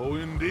 Oh,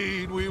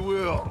 indeed we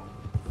will.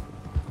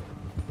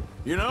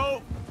 You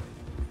know,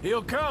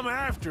 he'll come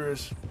after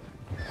us.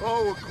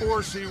 Oh, of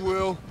course he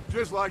will,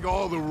 just like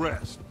all the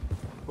rest.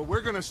 But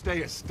we're gonna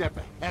stay a step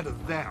ahead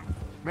of them.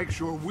 Make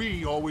sure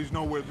we always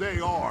know where they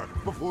are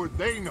before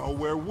they know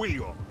where we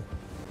are.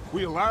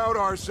 We allowed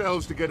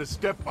ourselves to get a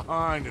step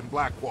behind in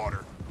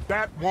Blackwater.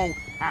 That won't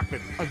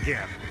happen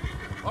again.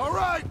 All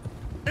right,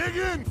 dig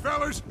in,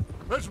 fellas.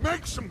 Let's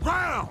make some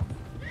ground.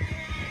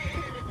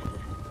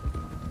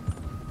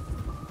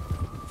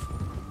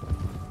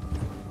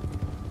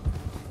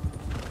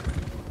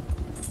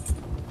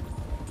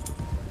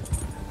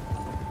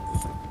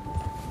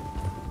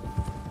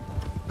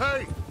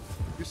 Hey,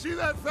 you see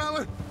that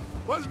fella?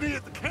 Wasn't he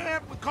at the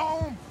camp with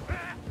Combe?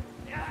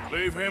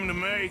 Leave him to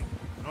me.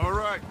 All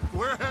right,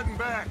 we're heading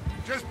back.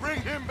 Just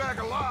bring him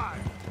back alive.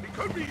 He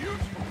could be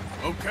useful.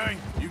 Okay,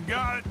 you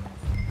got it.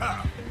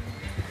 Ha.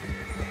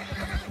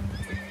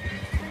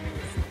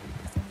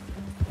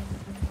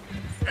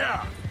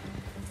 Yeah.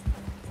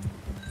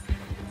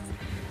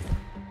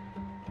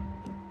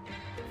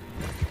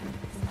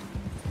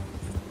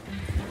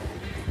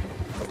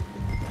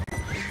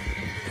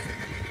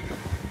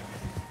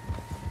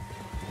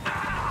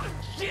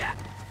 Shit!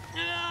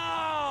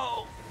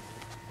 No!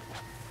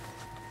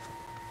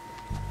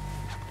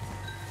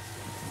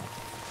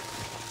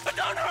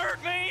 Don't hurt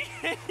me!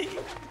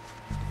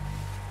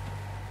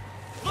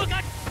 Look,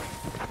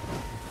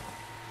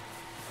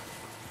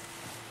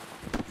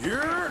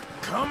 You're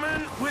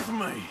coming with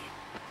me.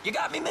 You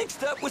got me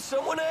mixed up with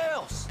someone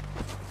else.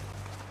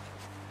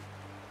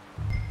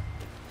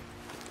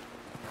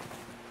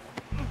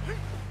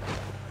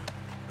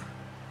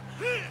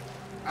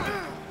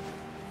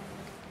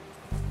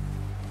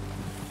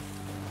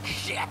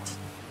 Shit!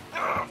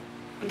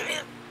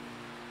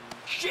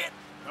 Shit!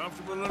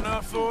 Comfortable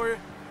enough for you?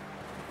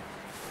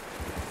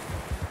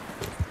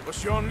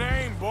 What's your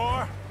name,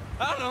 boy?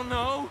 I don't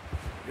know.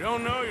 You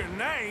don't know your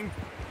name?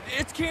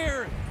 It's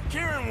Kieran.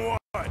 Kieran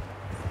what?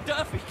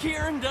 Duffy.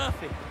 Kieran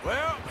Duffy.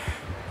 Well,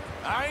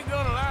 I ain't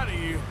gonna lie to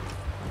you.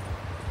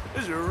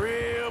 This is a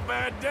real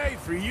bad day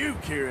for you,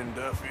 Kieran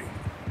Duffy.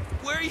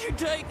 Where are you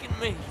taking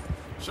me?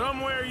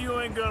 Somewhere you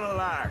ain't gonna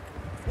like.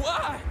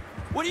 Why?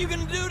 What are you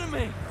gonna do to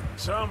me?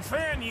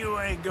 Something you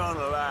ain't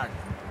gonna like.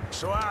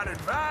 So I'd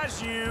advise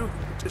you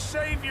to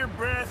save your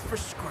breath for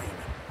screaming.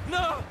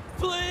 No,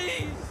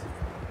 please!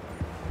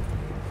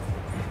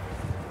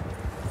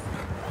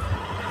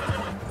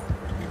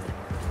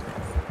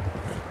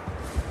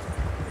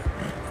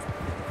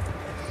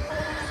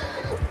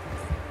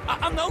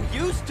 I'm no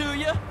use to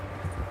you.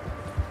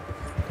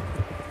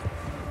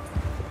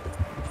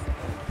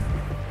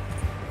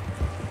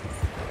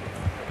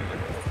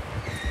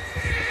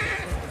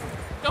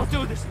 Don't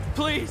do this,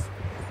 please.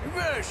 You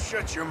better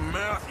shut your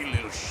mouth, you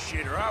little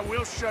shit, or I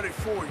will shut it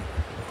for you.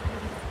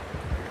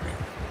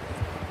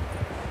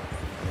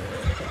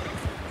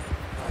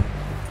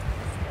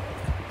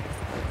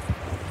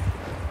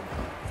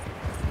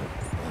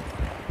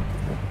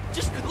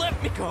 Just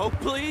let me go,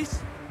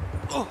 please.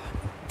 Oh,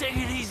 take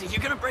it easy.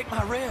 You're gonna break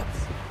my ribs.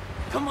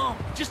 Come on,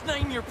 just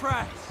name your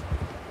price.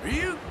 Are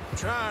you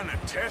trying to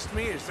test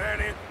me? Is that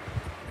it?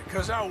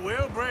 Because I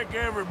will break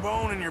every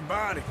bone in your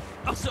body.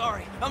 I'm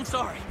sorry.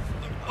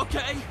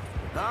 Okay?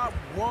 Not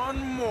one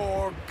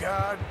more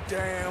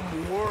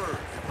goddamn word.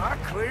 Am I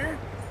clear?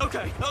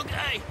 Okay.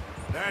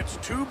 That's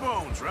 2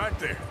 bones right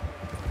there.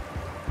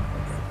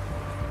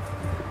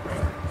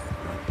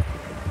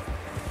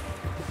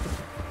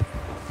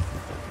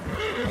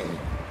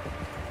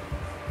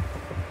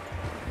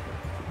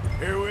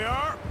 Here we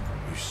are,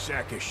 you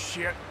sack of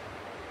shit.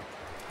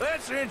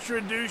 Let's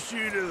introduce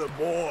you to the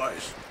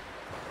boys.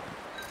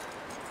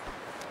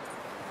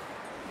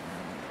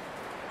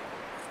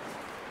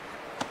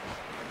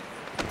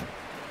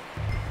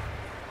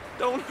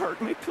 Don't hurt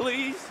me,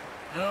 please.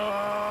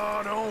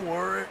 Oh, don't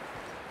worry.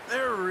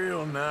 They're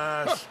real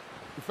nice.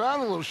 You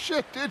found a little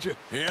shit, did you?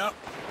 Yep.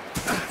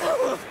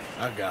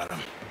 I got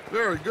him.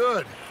 Very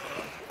good.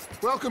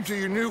 Welcome to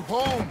your new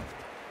home.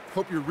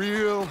 Hope you're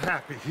real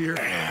happy here.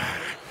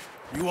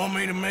 You want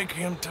me to make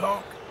him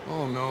talk?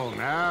 Oh, no,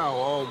 now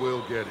all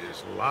we'll get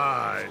is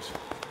lies.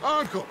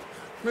 Uncle,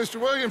 Mr.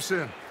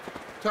 Williamson,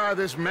 tie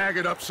this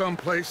maggot up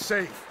someplace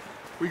safe.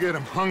 We get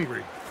him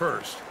hungry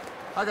first.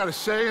 I got a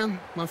saying,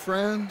 my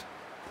friend.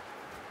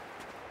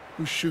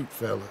 We shoot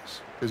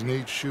fellas as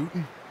need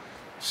shooting,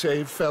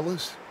 save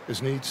fellas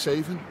as need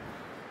saving,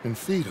 and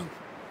feed 'em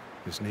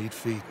as need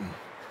feeding.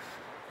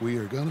 We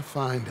are gonna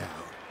find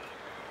out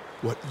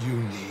what you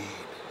need.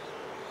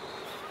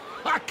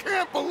 I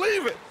can't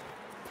believe it!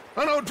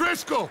 An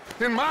O'Driscoll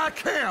in my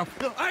camp!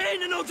 I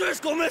ain't an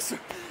O'Driscoll, mister!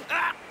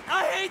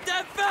 I hate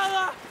that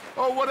fella!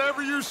 Oh,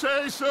 whatever you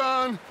say,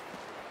 son.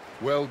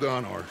 Well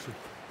done, Arthur.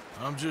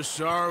 I'm just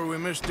sorry we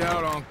missed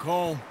out on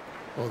Colm.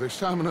 Oh, there's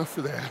time enough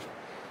for that.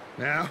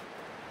 Now,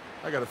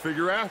 I gotta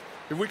figure out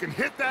if we can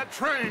hit that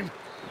train.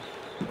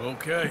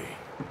 Okay.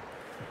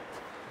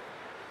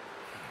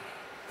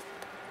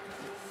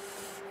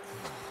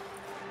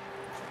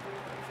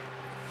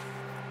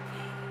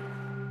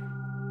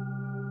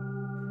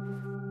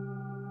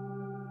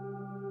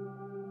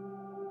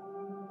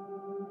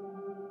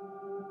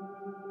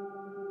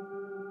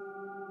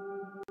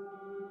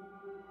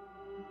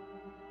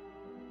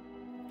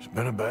 It's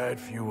been a bad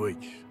few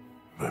weeks,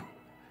 but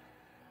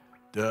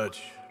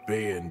Dutch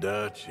being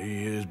Dutch,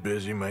 he is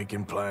busy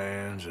making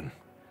plans, and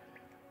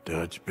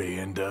Dutch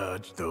being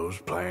Dutch, those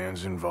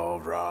plans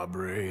involve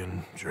robbery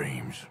and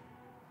dreams.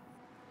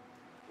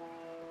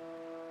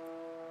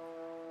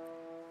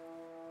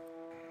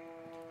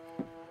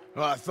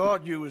 Well, I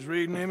thought you was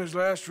reading him his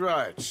last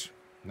rites.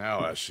 Now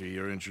I see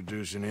you're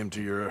introducing him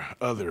to your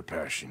other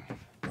passion.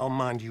 I'll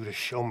mind you to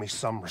show me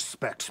some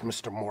respect,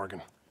 Mr.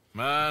 Morgan.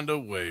 Mind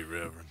away,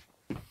 Reverend.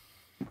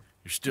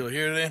 You're still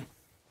here, then?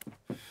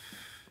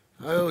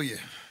 I owe you.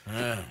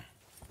 Yeah.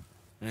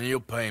 And you'll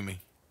pay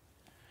me.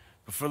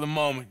 But for the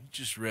moment,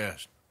 just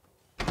rest.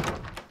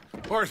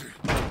 Arthur,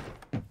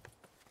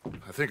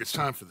 I think it's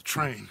time for the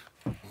train.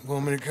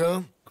 Want me to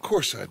come? Of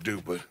course I do,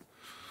 but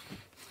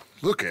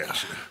look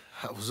at you.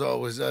 I was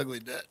always ugly,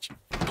 Dutch.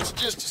 It's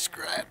just a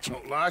scratch.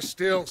 Don't lie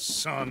still,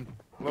 son.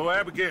 Hello,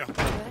 Abigail.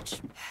 Dutch,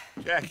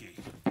 Jackie.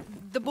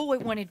 the boy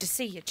wanted to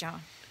see you,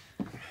 John.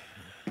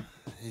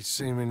 He's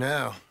seen me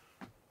now.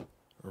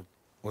 Or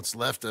what's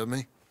left of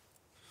me.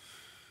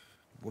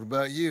 What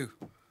about you?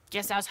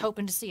 Guess I was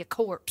hoping to see a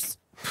corpse.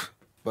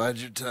 Bide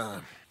your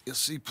time. You'll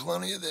see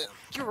plenty of them.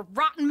 You're a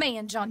rotten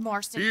man, John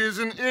Marston. He is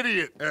an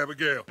idiot,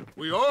 Abigail.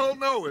 We all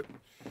know it.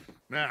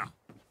 Now,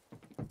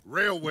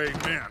 railway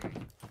men.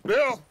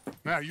 Bill,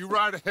 now you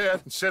ride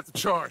ahead and set the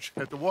charge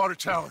at the water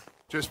tower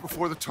just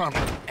before the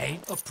tunnel.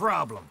 Ain't a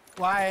problem.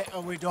 Why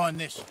are we doing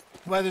this?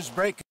 Weather's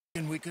breaking.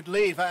 We could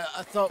leave. I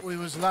thought we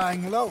was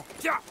lying low.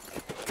 Yeah,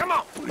 come on.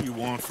 What do you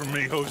want from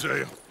me,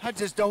 Hosea? I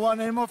just don't want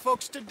any more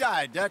folks to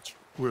die, Dutch.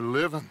 We're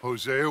living,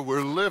 Hosea.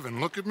 We're living.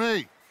 Look at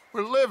me.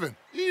 We're living.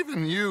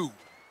 Even you.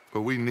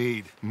 But we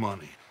need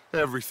money.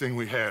 Everything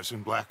we have's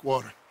in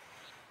Blackwater.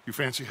 You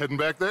fancy heading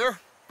back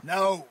there?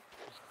 No.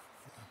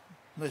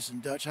 Listen,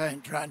 Dutch, I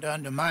ain't trying to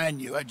undermine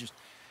you. I just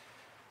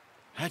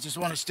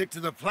want to stick to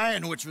the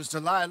plan, which was to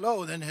lie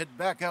low, then head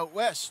back out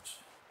west.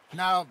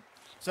 Now,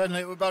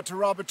 suddenly we're about to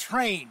rob a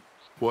train.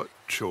 What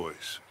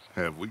choice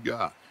have we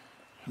got?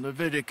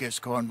 Leviticus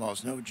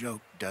Cornwall's no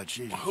joke, Dutch.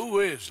 Who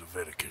is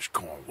Leviticus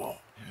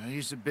Cornwall?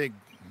 He's a big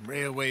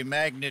railway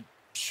magnate,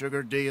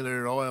 sugar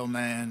dealer, oil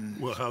man.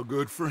 Well, how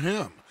good for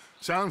him.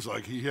 Sounds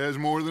like he has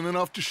more than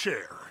enough to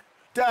share.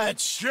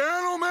 Dutch!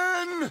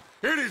 Gentlemen,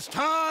 it is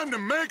time to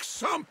make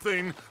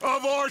something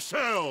of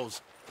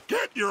ourselves.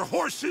 Get your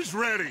horses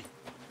ready.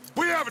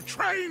 We have a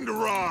train to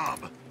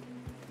rob.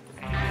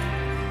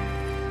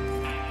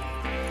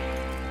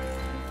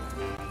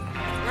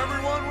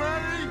 Everyone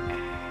ready?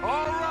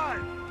 All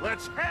right,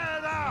 let's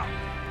head out.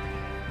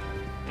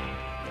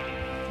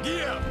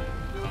 Yeah.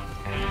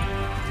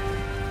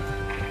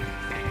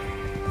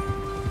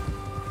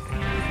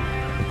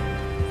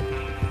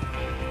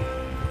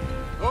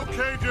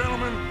 Okay,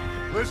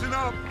 gentlemen, listen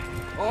up,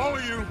 all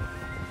of you.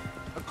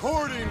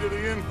 According to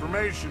the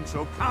information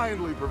so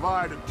kindly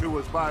provided to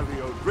us by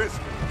the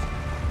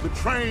O'Driscolls, the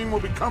train will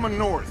be coming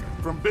north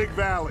from Big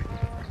Valley.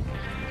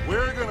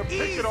 We're gonna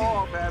pick it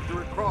off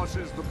after it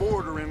crosses the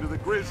border into the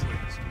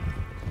Grizzlies.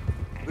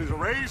 There's a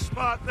raised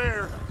spot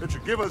there that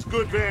should give us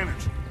good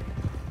vantage.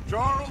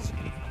 Charles,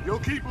 you'll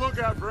keep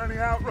lookout for any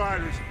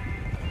outriders.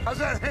 How's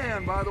that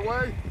hand, by the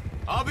way?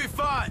 I'll be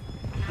fine.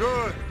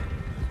 Good.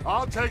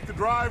 I'll take the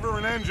driver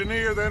and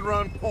engineer, then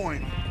run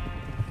point.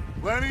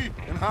 Lenny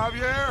and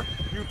Javier,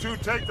 you two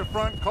take the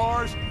front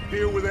cars,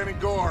 deal with any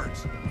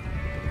guards.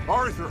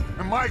 Arthur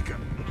and Micah,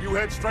 you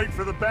head straight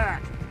for the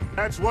back.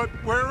 That's what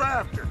we're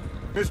after.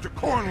 Mr.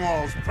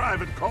 Cornwall's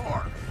private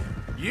car.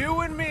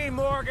 You and me,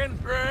 Morgan.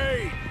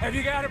 Great. Have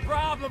you got a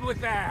problem with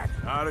that?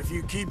 Not if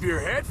you keep your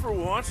head for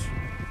once.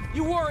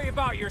 You worry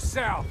about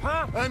yourself,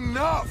 huh?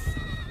 Enough!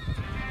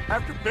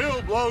 After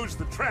Bill blows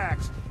the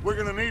tracks, we're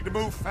gonna need to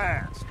move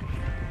fast.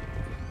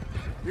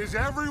 Is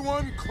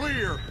everyone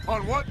clear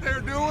on what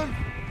they're doing?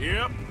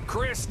 Yep.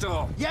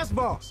 Crystal. Yes,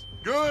 boss.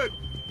 Good.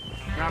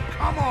 Now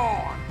come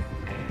on.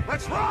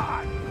 Let's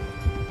ride.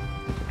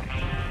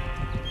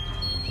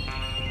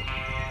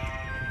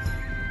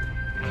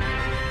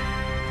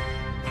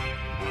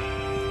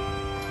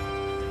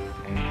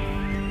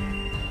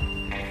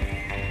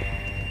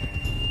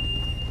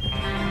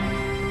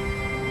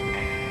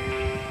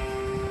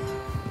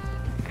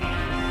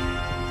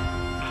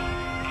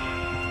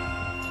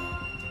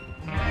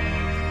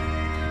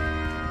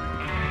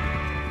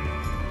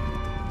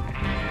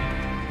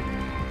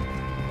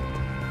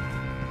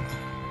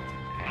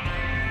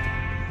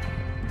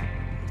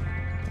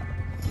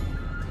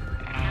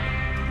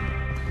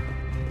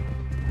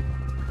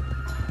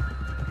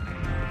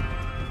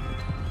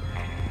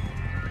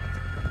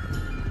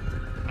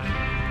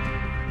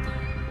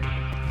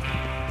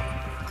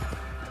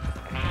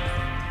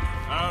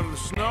 Out of the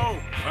snow,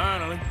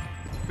 finally.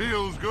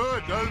 Feels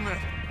good, doesn't it?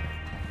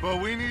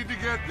 But we need to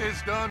get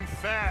this done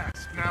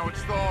fast. Now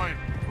it's thawing,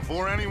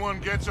 before anyone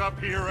gets up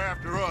here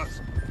after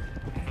us.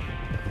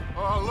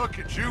 Oh, look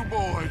at you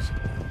boys.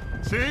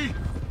 See?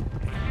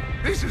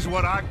 This is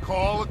what I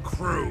call a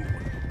crew.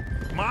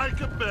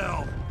 Micah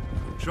Bell,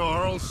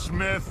 Charles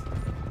Smith,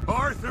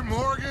 Arthur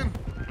Morgan,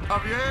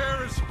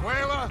 Javier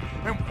Escuela,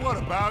 and what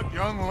about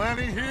young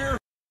Lenny here?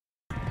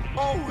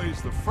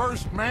 Always the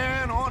first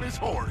man on his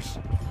horse.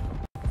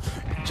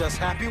 Just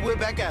happy we're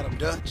back at him,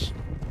 Dutch.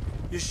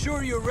 You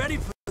sure you're ready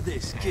for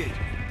this, kid?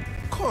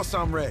 Of course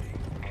I'm ready.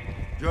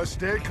 Just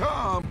stay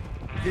calm.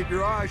 Keep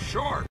your eyes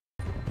sharp.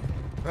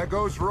 That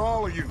goes for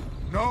all of you.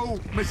 No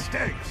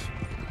mistakes.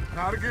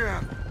 Not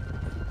again.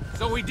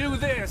 So we do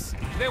this,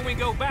 then we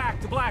go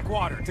back to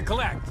Blackwater to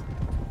collect.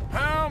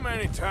 How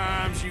many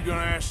times you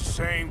gonna ask the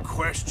same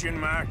question,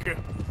 Micah?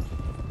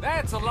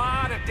 That's a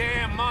lot of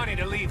damn money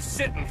to leave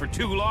sitting for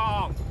too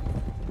long.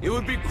 It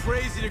would be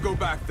crazy to go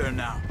back there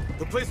now.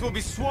 The place will be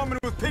swarming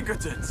with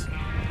Pinkertons.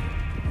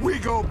 We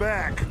go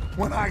back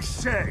when I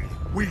say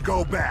we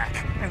go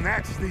back, and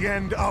that's the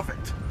end of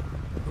it.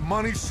 The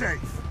money's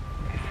safe.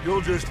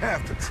 You'll just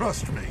have to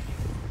trust me.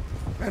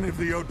 And if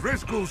the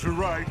O'Driscolls are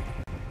right,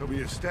 there'll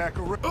be a stack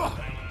of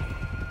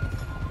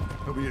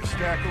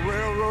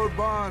railroad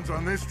bonds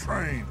on this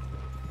train.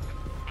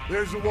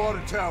 There's the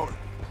water tower.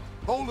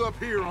 Hold up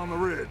here on the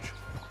ridge.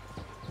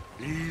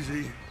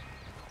 Easy.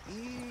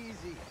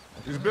 Easy.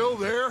 Is Bill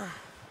there?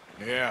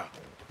 Yeah.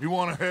 You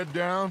want to head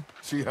down,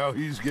 see how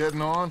he's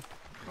getting on?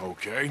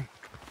 Okay.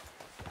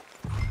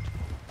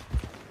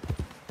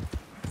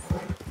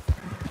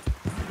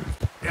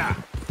 Yeah.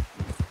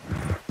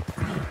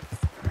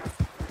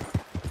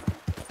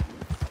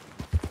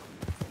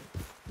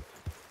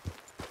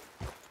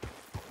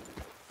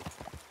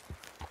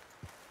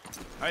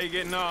 How you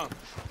getting on?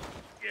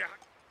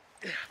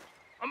 Yeah.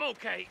 I'm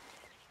okay.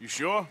 You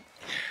sure?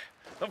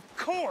 Of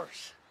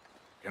course.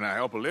 Can I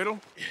help a little?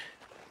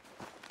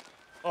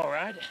 All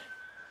right.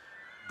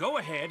 Go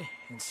ahead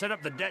and set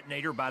up the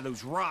detonator by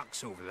those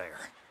rocks over there.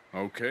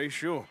 Okay,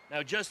 sure.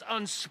 Now just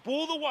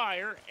unspool the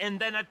wire and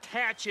then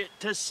attach it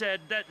to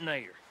said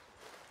detonator.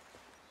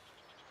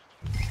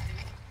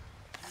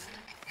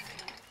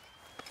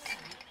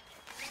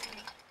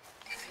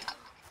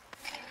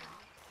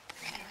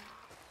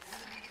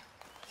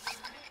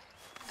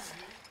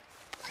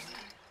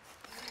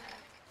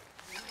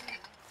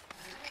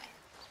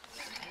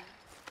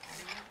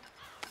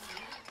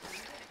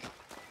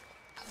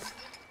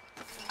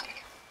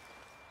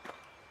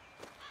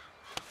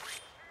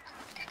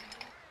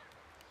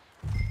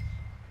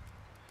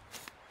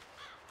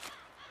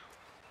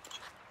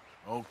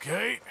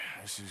 Okay,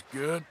 this is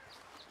good.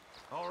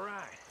 All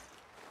right.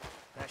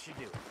 That should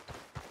do it.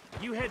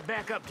 You head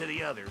back up to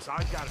the others.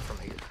 I've got it from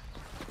here.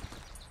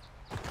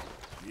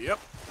 Yep.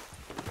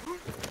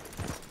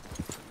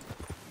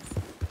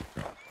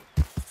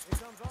 Here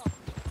comes off.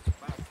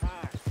 About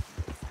time.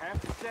 I have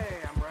to say,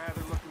 I'm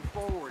rather looking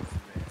forward to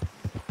this.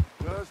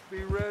 Just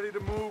be ready to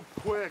move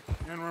quick,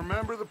 and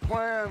remember the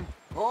plan.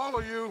 All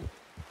of you,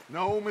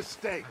 no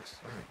mistakes.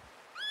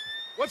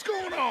 What's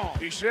going on?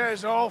 He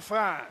says all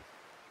fine.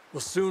 We'll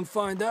soon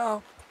find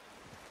out.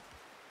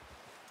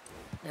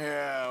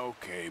 Yeah,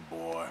 okay,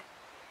 boy.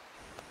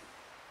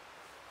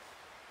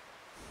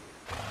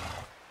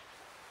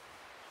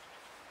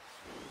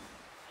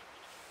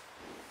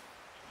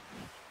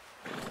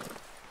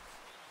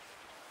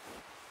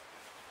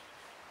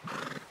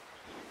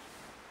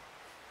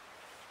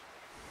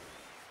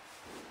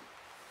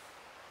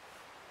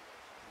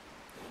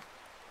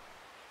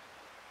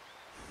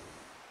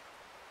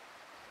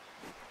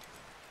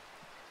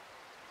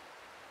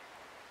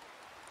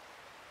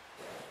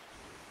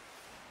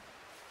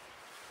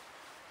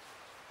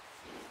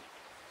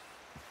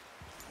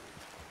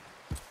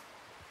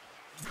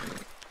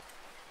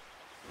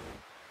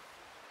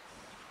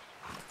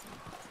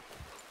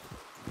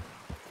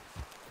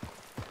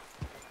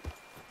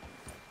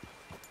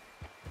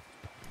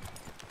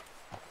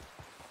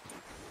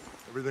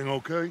 Everything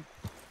okay?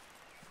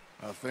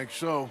 I think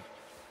so.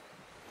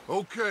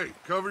 Okay,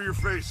 cover your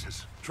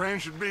faces. Train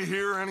should be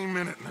here any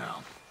minute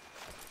now.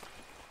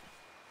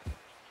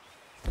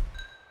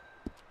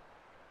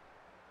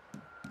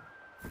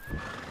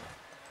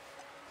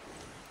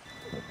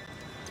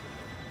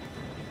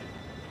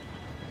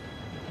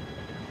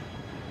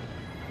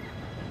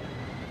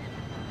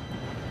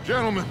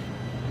 Gentlemen,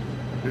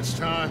 it's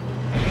time.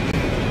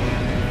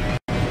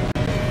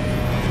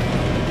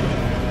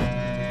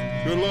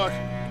 Good luck,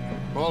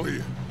 all of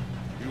you.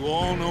 You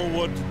all know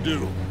what to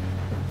do.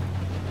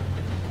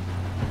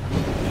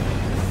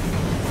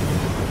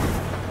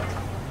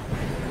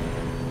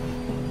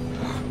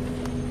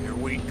 Here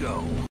we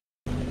go.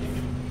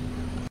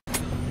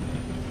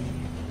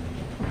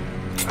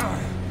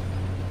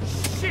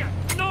 Shit!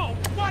 No!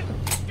 What?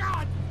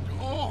 God!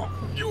 Oh,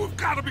 you have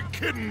got to be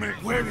kidding me.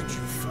 Where did you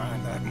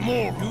find that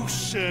moron? You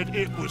said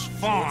it was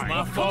fine.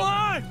 My Come fault.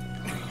 on!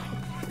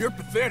 You're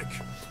pathetic.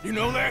 You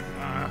know that?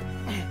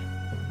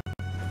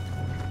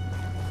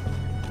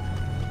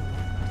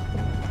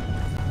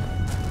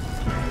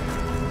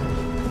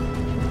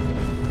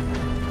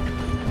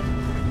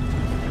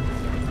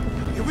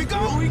 Here we go!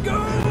 Here we go!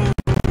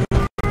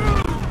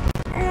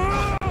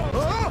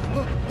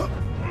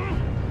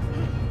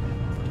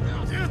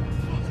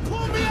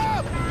 Pull me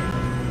up!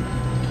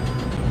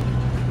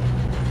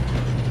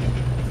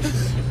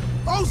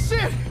 Oh,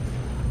 shit!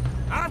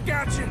 I've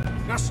got you.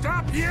 Now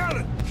stop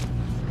yelling.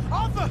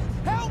 Arthur,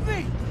 help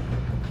me!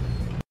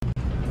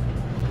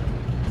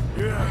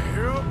 Yeah,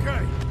 you're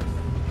okay.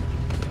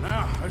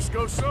 Now, let's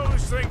go slow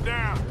this thing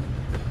down.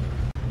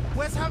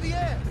 Where's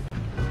Javier?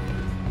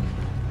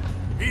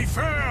 He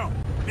fell.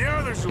 The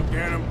others will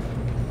get him.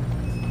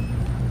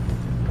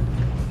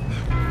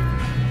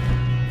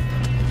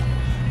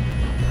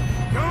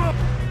 Come on.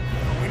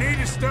 We need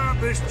to stop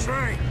this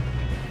train.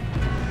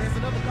 There's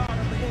another guard up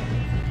ahead.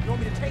 You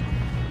want me to take him?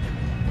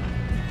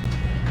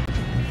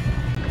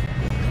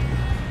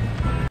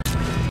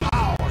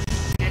 Oh,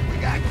 shit, we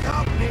got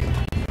company.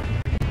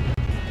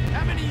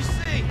 How many you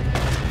see?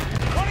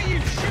 Why don't you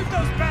shoot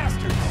those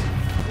bastards?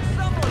 Will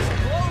someone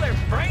blow their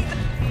brains?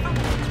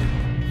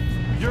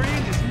 Your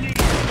end is near.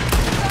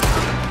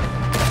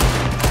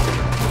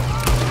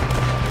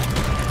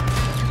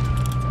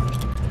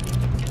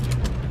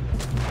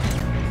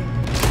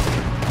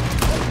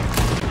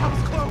 That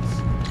was close.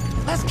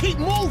 Let's keep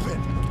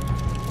moving.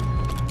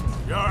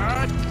 You all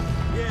right?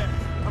 Yeah,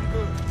 I'm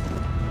good.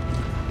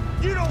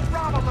 You don't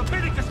rob a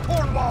Leviticus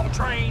Cornwall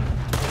train.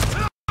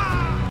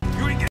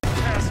 You ain't getting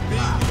past me,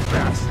 you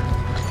bastard.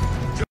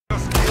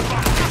 Just give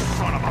up, you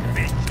son of a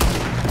bitch.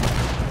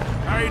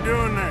 How you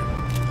doing there?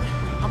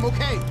 I'm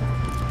okay.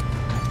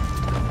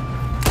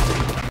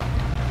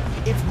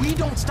 If we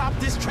don't stop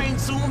this train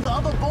soon, the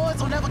other boys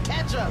will never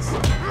catch us.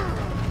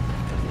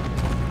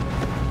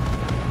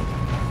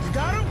 You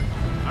got him?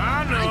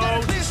 I know. I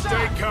got a clear Just shot.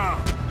 stay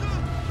calm.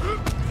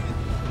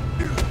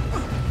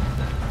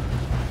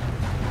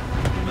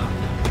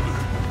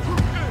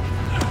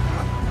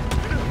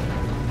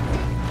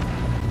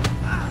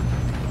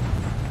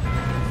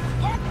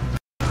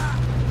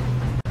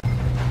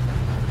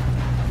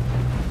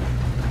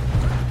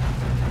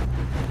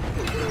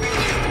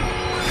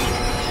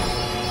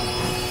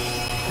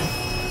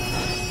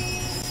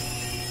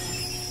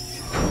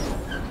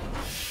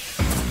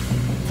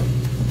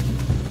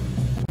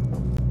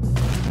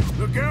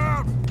 Look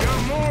out!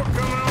 Got more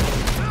coming up.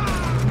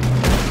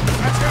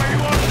 That's how you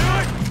want to do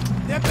it?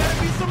 There better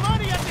be some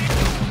money at the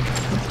end.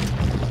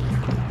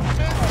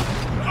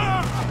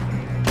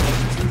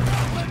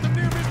 Let the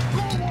nearest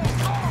Cornwall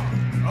car.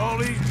 All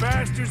these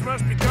bastards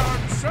must be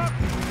guarding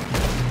something.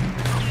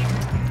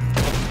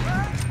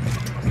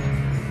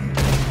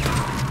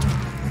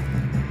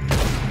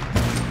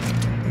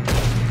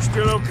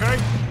 okay?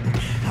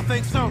 I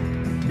think so.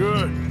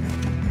 Good.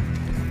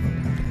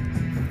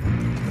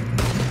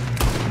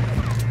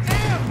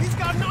 Damn, he's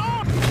got an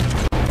arm!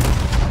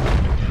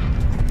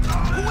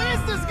 Who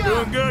is this guy?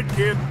 Doing good,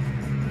 kid.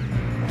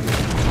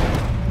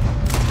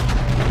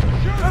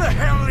 Where the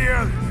hell are the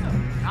others?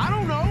 I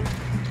don't know.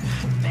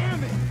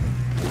 Damn it.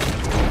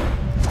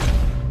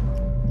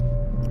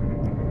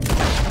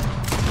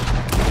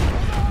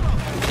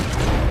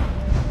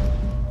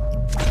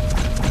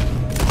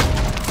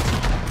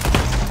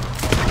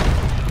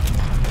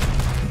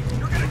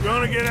 We're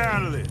gonna get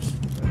out of this.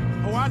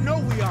 Oh, I know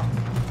we are.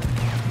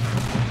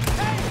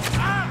 Hey!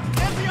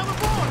 There's the other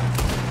boy!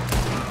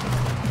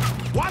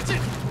 Watch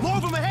it! More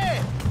of them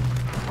ahead!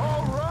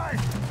 All right.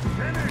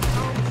 Finish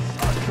those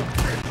sons of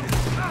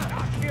bitches.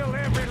 I'll kill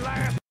every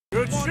last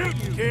good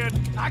shooting, kid.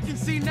 I can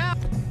see now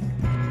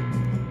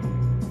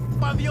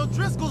why the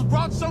O'Driscolls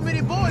brought so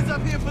many boys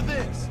up here for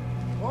this.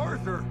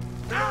 Arthur,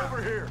 get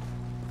over here.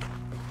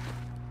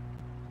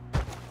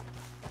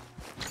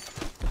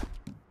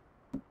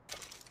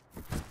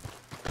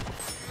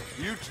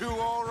 You two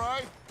all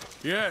right?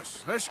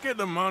 Yes, let's get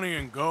the money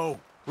and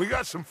go. We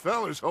got some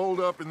fellas holed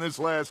up in this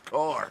last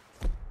car.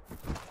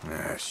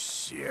 Ah,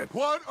 shit.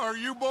 What are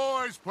you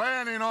boys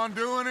planning on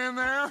doing in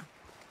there?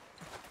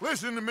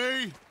 Listen to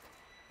me.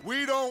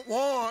 We don't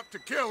want to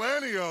kill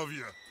any of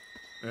you.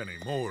 Any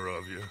more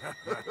of you.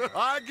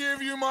 I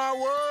give you my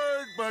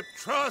word, but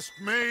trust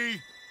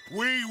me,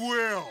 we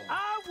will.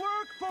 I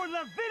work for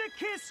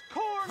Leviticus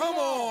Cornwall. Come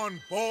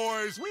on,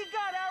 boys. We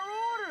got our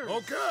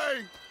orders.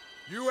 Okay.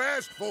 You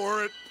asked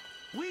for it.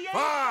 We ain't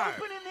 5,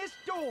 opening this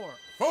door.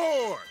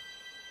 4,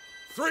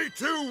 3,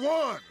 2,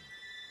 1.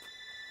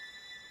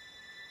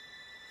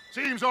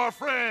 Seems our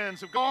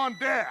friends have gone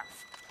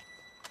deaf.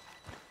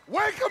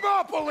 Wake them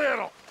up a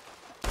little!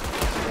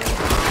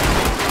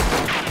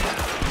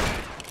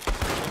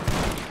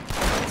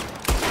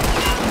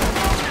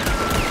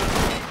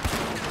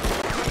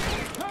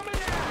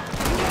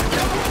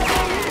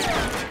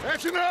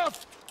 That's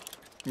enough!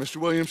 Mr.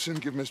 Williamson,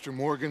 give Mr.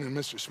 Morgan and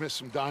Mr. Smith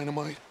some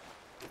dynamite.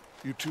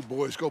 You two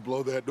boys go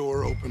blow that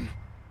door open.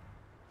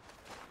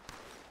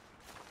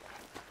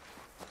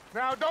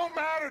 Now, don't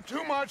matter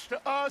too much to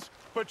us,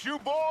 but you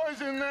boys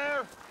in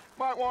there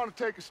might want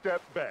to take a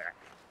step back.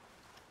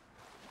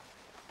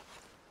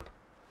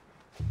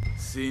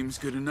 Seems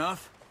good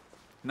enough.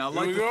 Now Here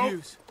light we the go.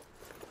 fuse.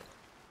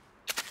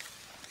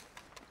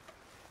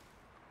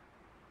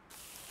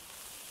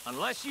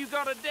 Unless you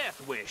got a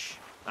death wish,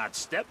 I'd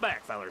step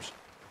back, fellers.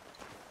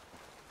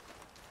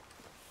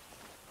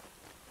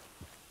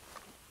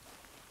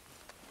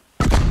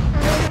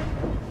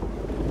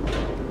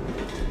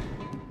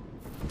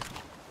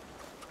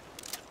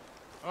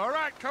 All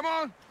right, come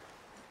on.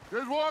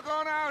 Just walk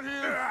on out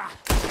here.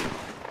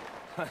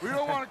 We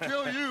don't want to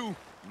kill you.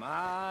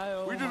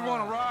 We just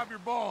want to rob your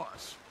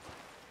boss.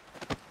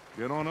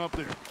 Get on up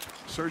there.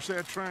 Search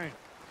that train.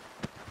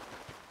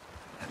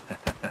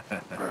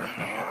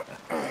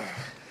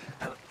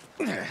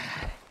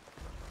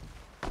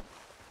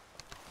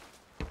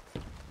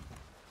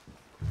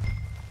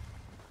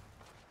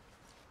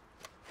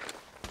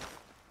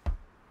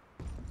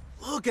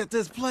 Look at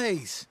this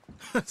place.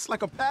 It's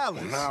like a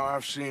palace. Now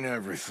I've seen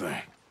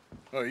everything.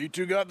 Oh, you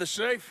two got the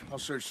safe? I'll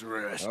search the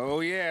rest.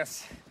 Oh,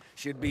 yes.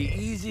 Should be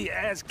easy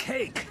as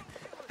cake.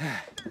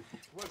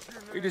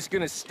 You're just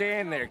gonna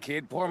stand there,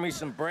 kid. Pour me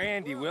some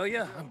brandy, will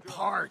you? I'm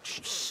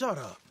parched. Shut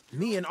up.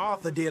 Me and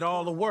Arthur did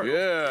all the work.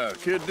 Yeah,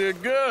 kid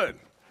did good.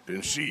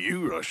 Didn't see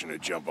you rushing to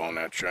jump on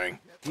that train.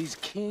 He's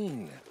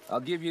keen.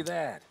 I'll give you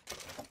that.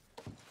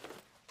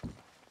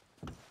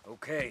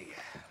 Okay,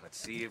 let's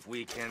see if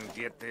we can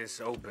get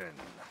this open.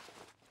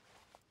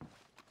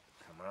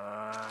 Come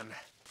on.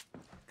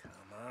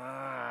 Come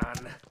on.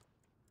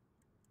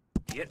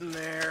 Get in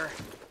there.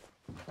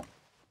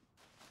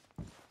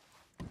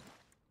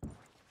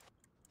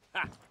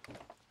 Ha!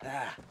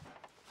 Ah.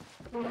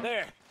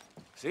 There.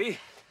 See?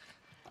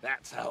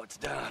 That's how it's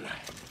done.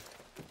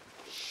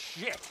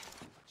 Shit.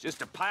 It's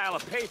just a pile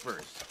of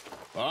papers.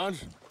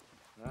 Bonds?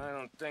 I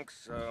don't think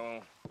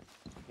so.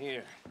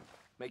 Here.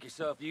 Make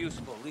yourself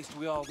useful. At least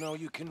we all know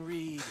you can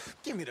read.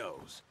 Give me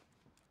those.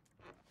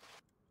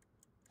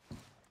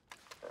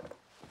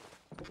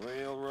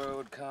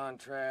 Railroad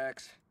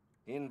contracts,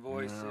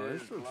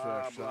 invoices,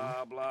 blah,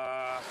 blah,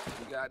 blah.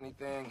 You got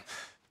anything?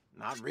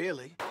 Not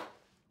really.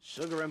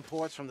 Sugar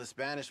imports from the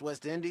Spanish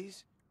West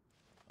Indies.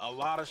 A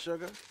lot of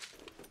sugar.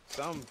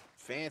 Some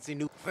fancy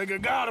new... Think I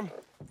got him.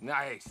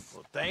 Nice.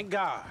 Well, thank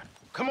God.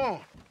 Come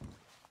on.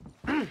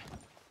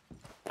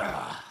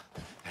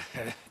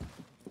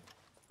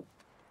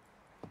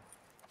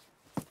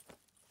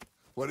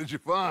 What did you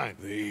find?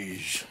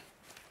 These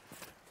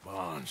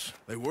bonds.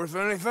 They worth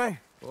anything?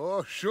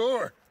 Oh,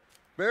 sure.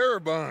 Bearer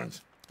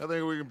bonds. I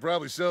think we can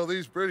probably sell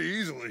these pretty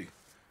easily.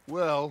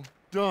 Well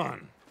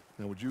done.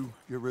 Now, would you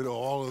get rid of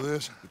all of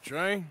this? The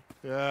train?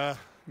 Yeah,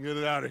 get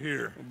it out of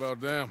here. What about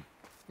them?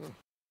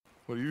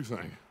 What do you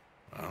think?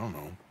 I don't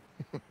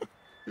know.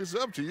 It's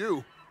up to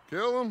you.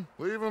 Kill them,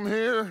 leave them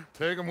here,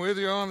 take them with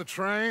you on the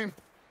train.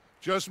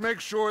 Just make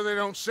sure they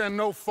don't send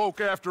no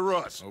folk after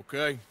us.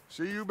 Okay.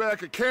 See you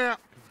back at camp.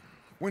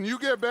 When you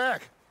get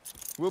back,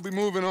 we'll be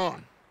moving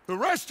on. The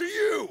rest of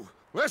you,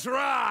 let's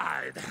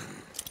ride!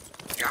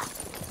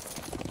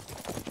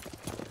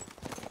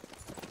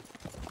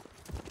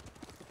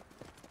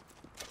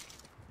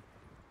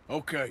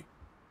 Okay,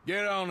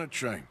 get on the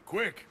train,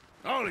 quick,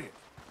 all of you.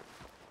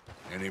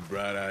 Any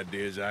bright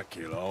ideas, I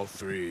kill all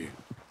three,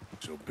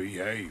 so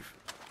behave.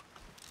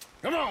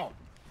 Come on,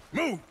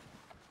 move!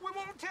 We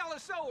won't tell a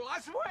soul, I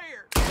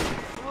swear!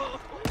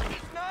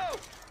 No!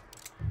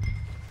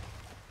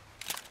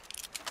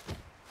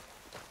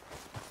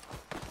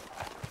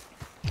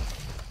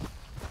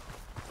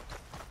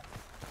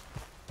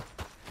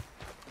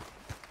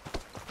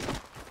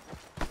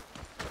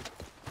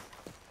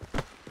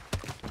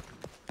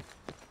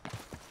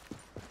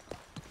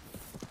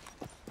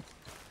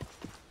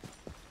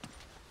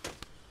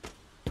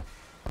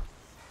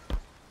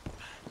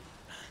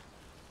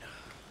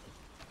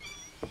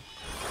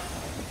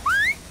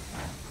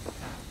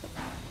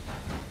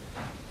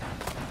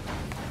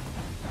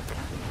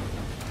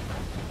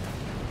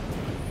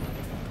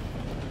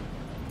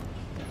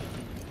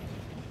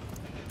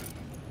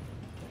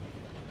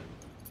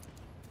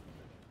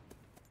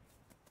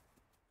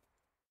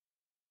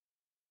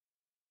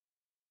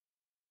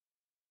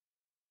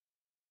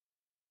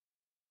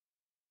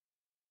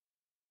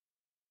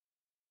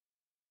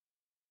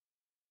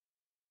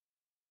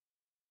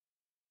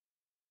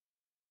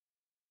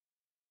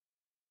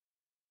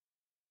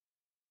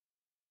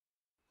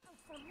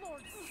 For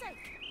Lord's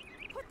sake,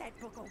 put that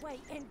book away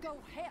and go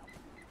help.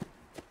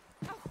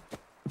 Oh,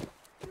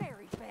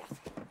 Mary Beth.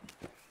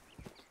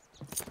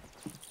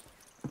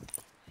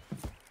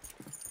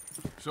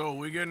 So,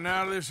 we getting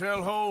out of this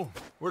hellhole?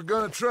 We're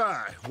gonna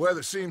try.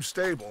 Weather seems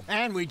stable.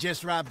 And we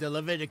just robbed the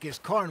Leviticus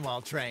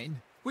Cornwall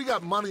train. We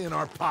got money in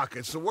our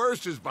pockets. The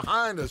worst is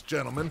behind us,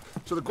 gentlemen.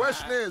 So the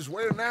question is,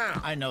 where now?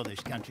 I know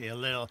this country a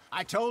little.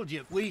 I told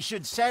you, we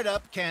should set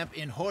up camp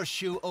in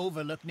Horseshoe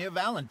Overlook near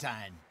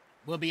Valentine.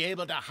 We'll be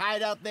able to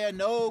hide out there,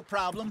 no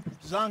problem,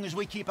 as long as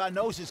we keep our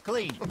noses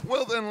clean.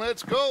 Well, then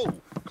let's go.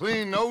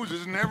 Clean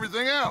noses and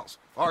everything else.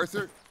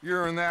 Arthur,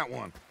 you're in that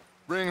one.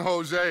 Bring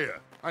Hosea.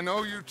 I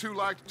know you two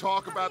like to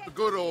talk about the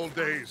good old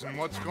days and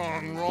what's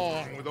gone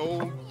wrong with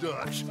old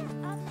Dutch.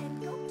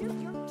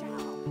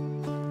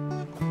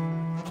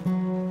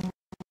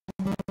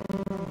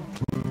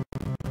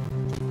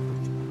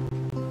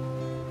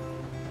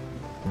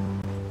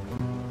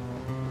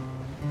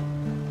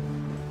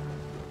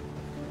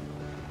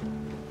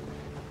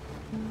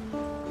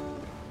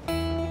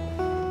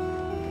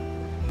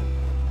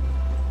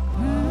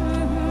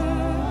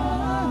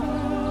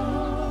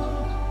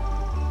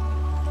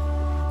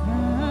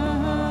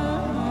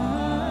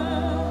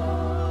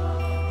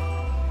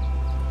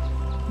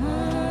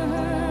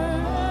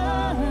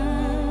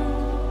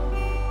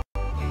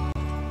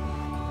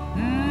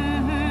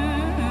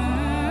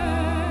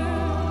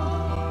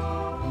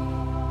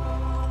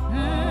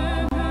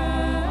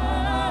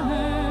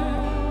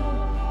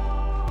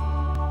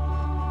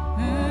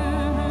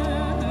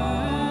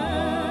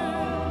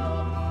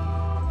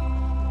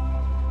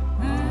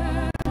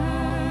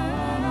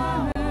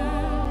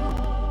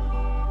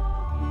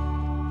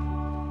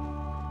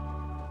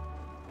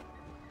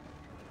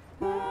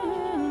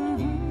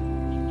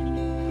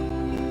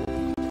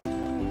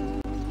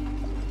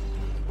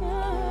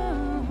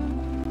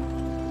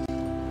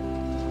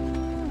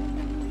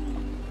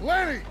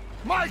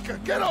 Micah,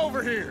 get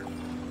over here!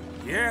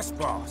 Yes,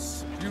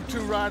 boss. You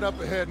two ride up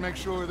ahead, make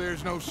sure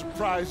there's no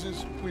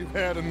surprises. We've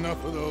had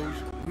enough of those.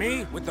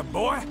 Me? With the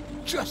boy?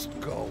 Just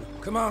go.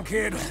 Come on,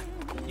 kid.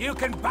 You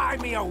can buy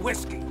me a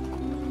whiskey.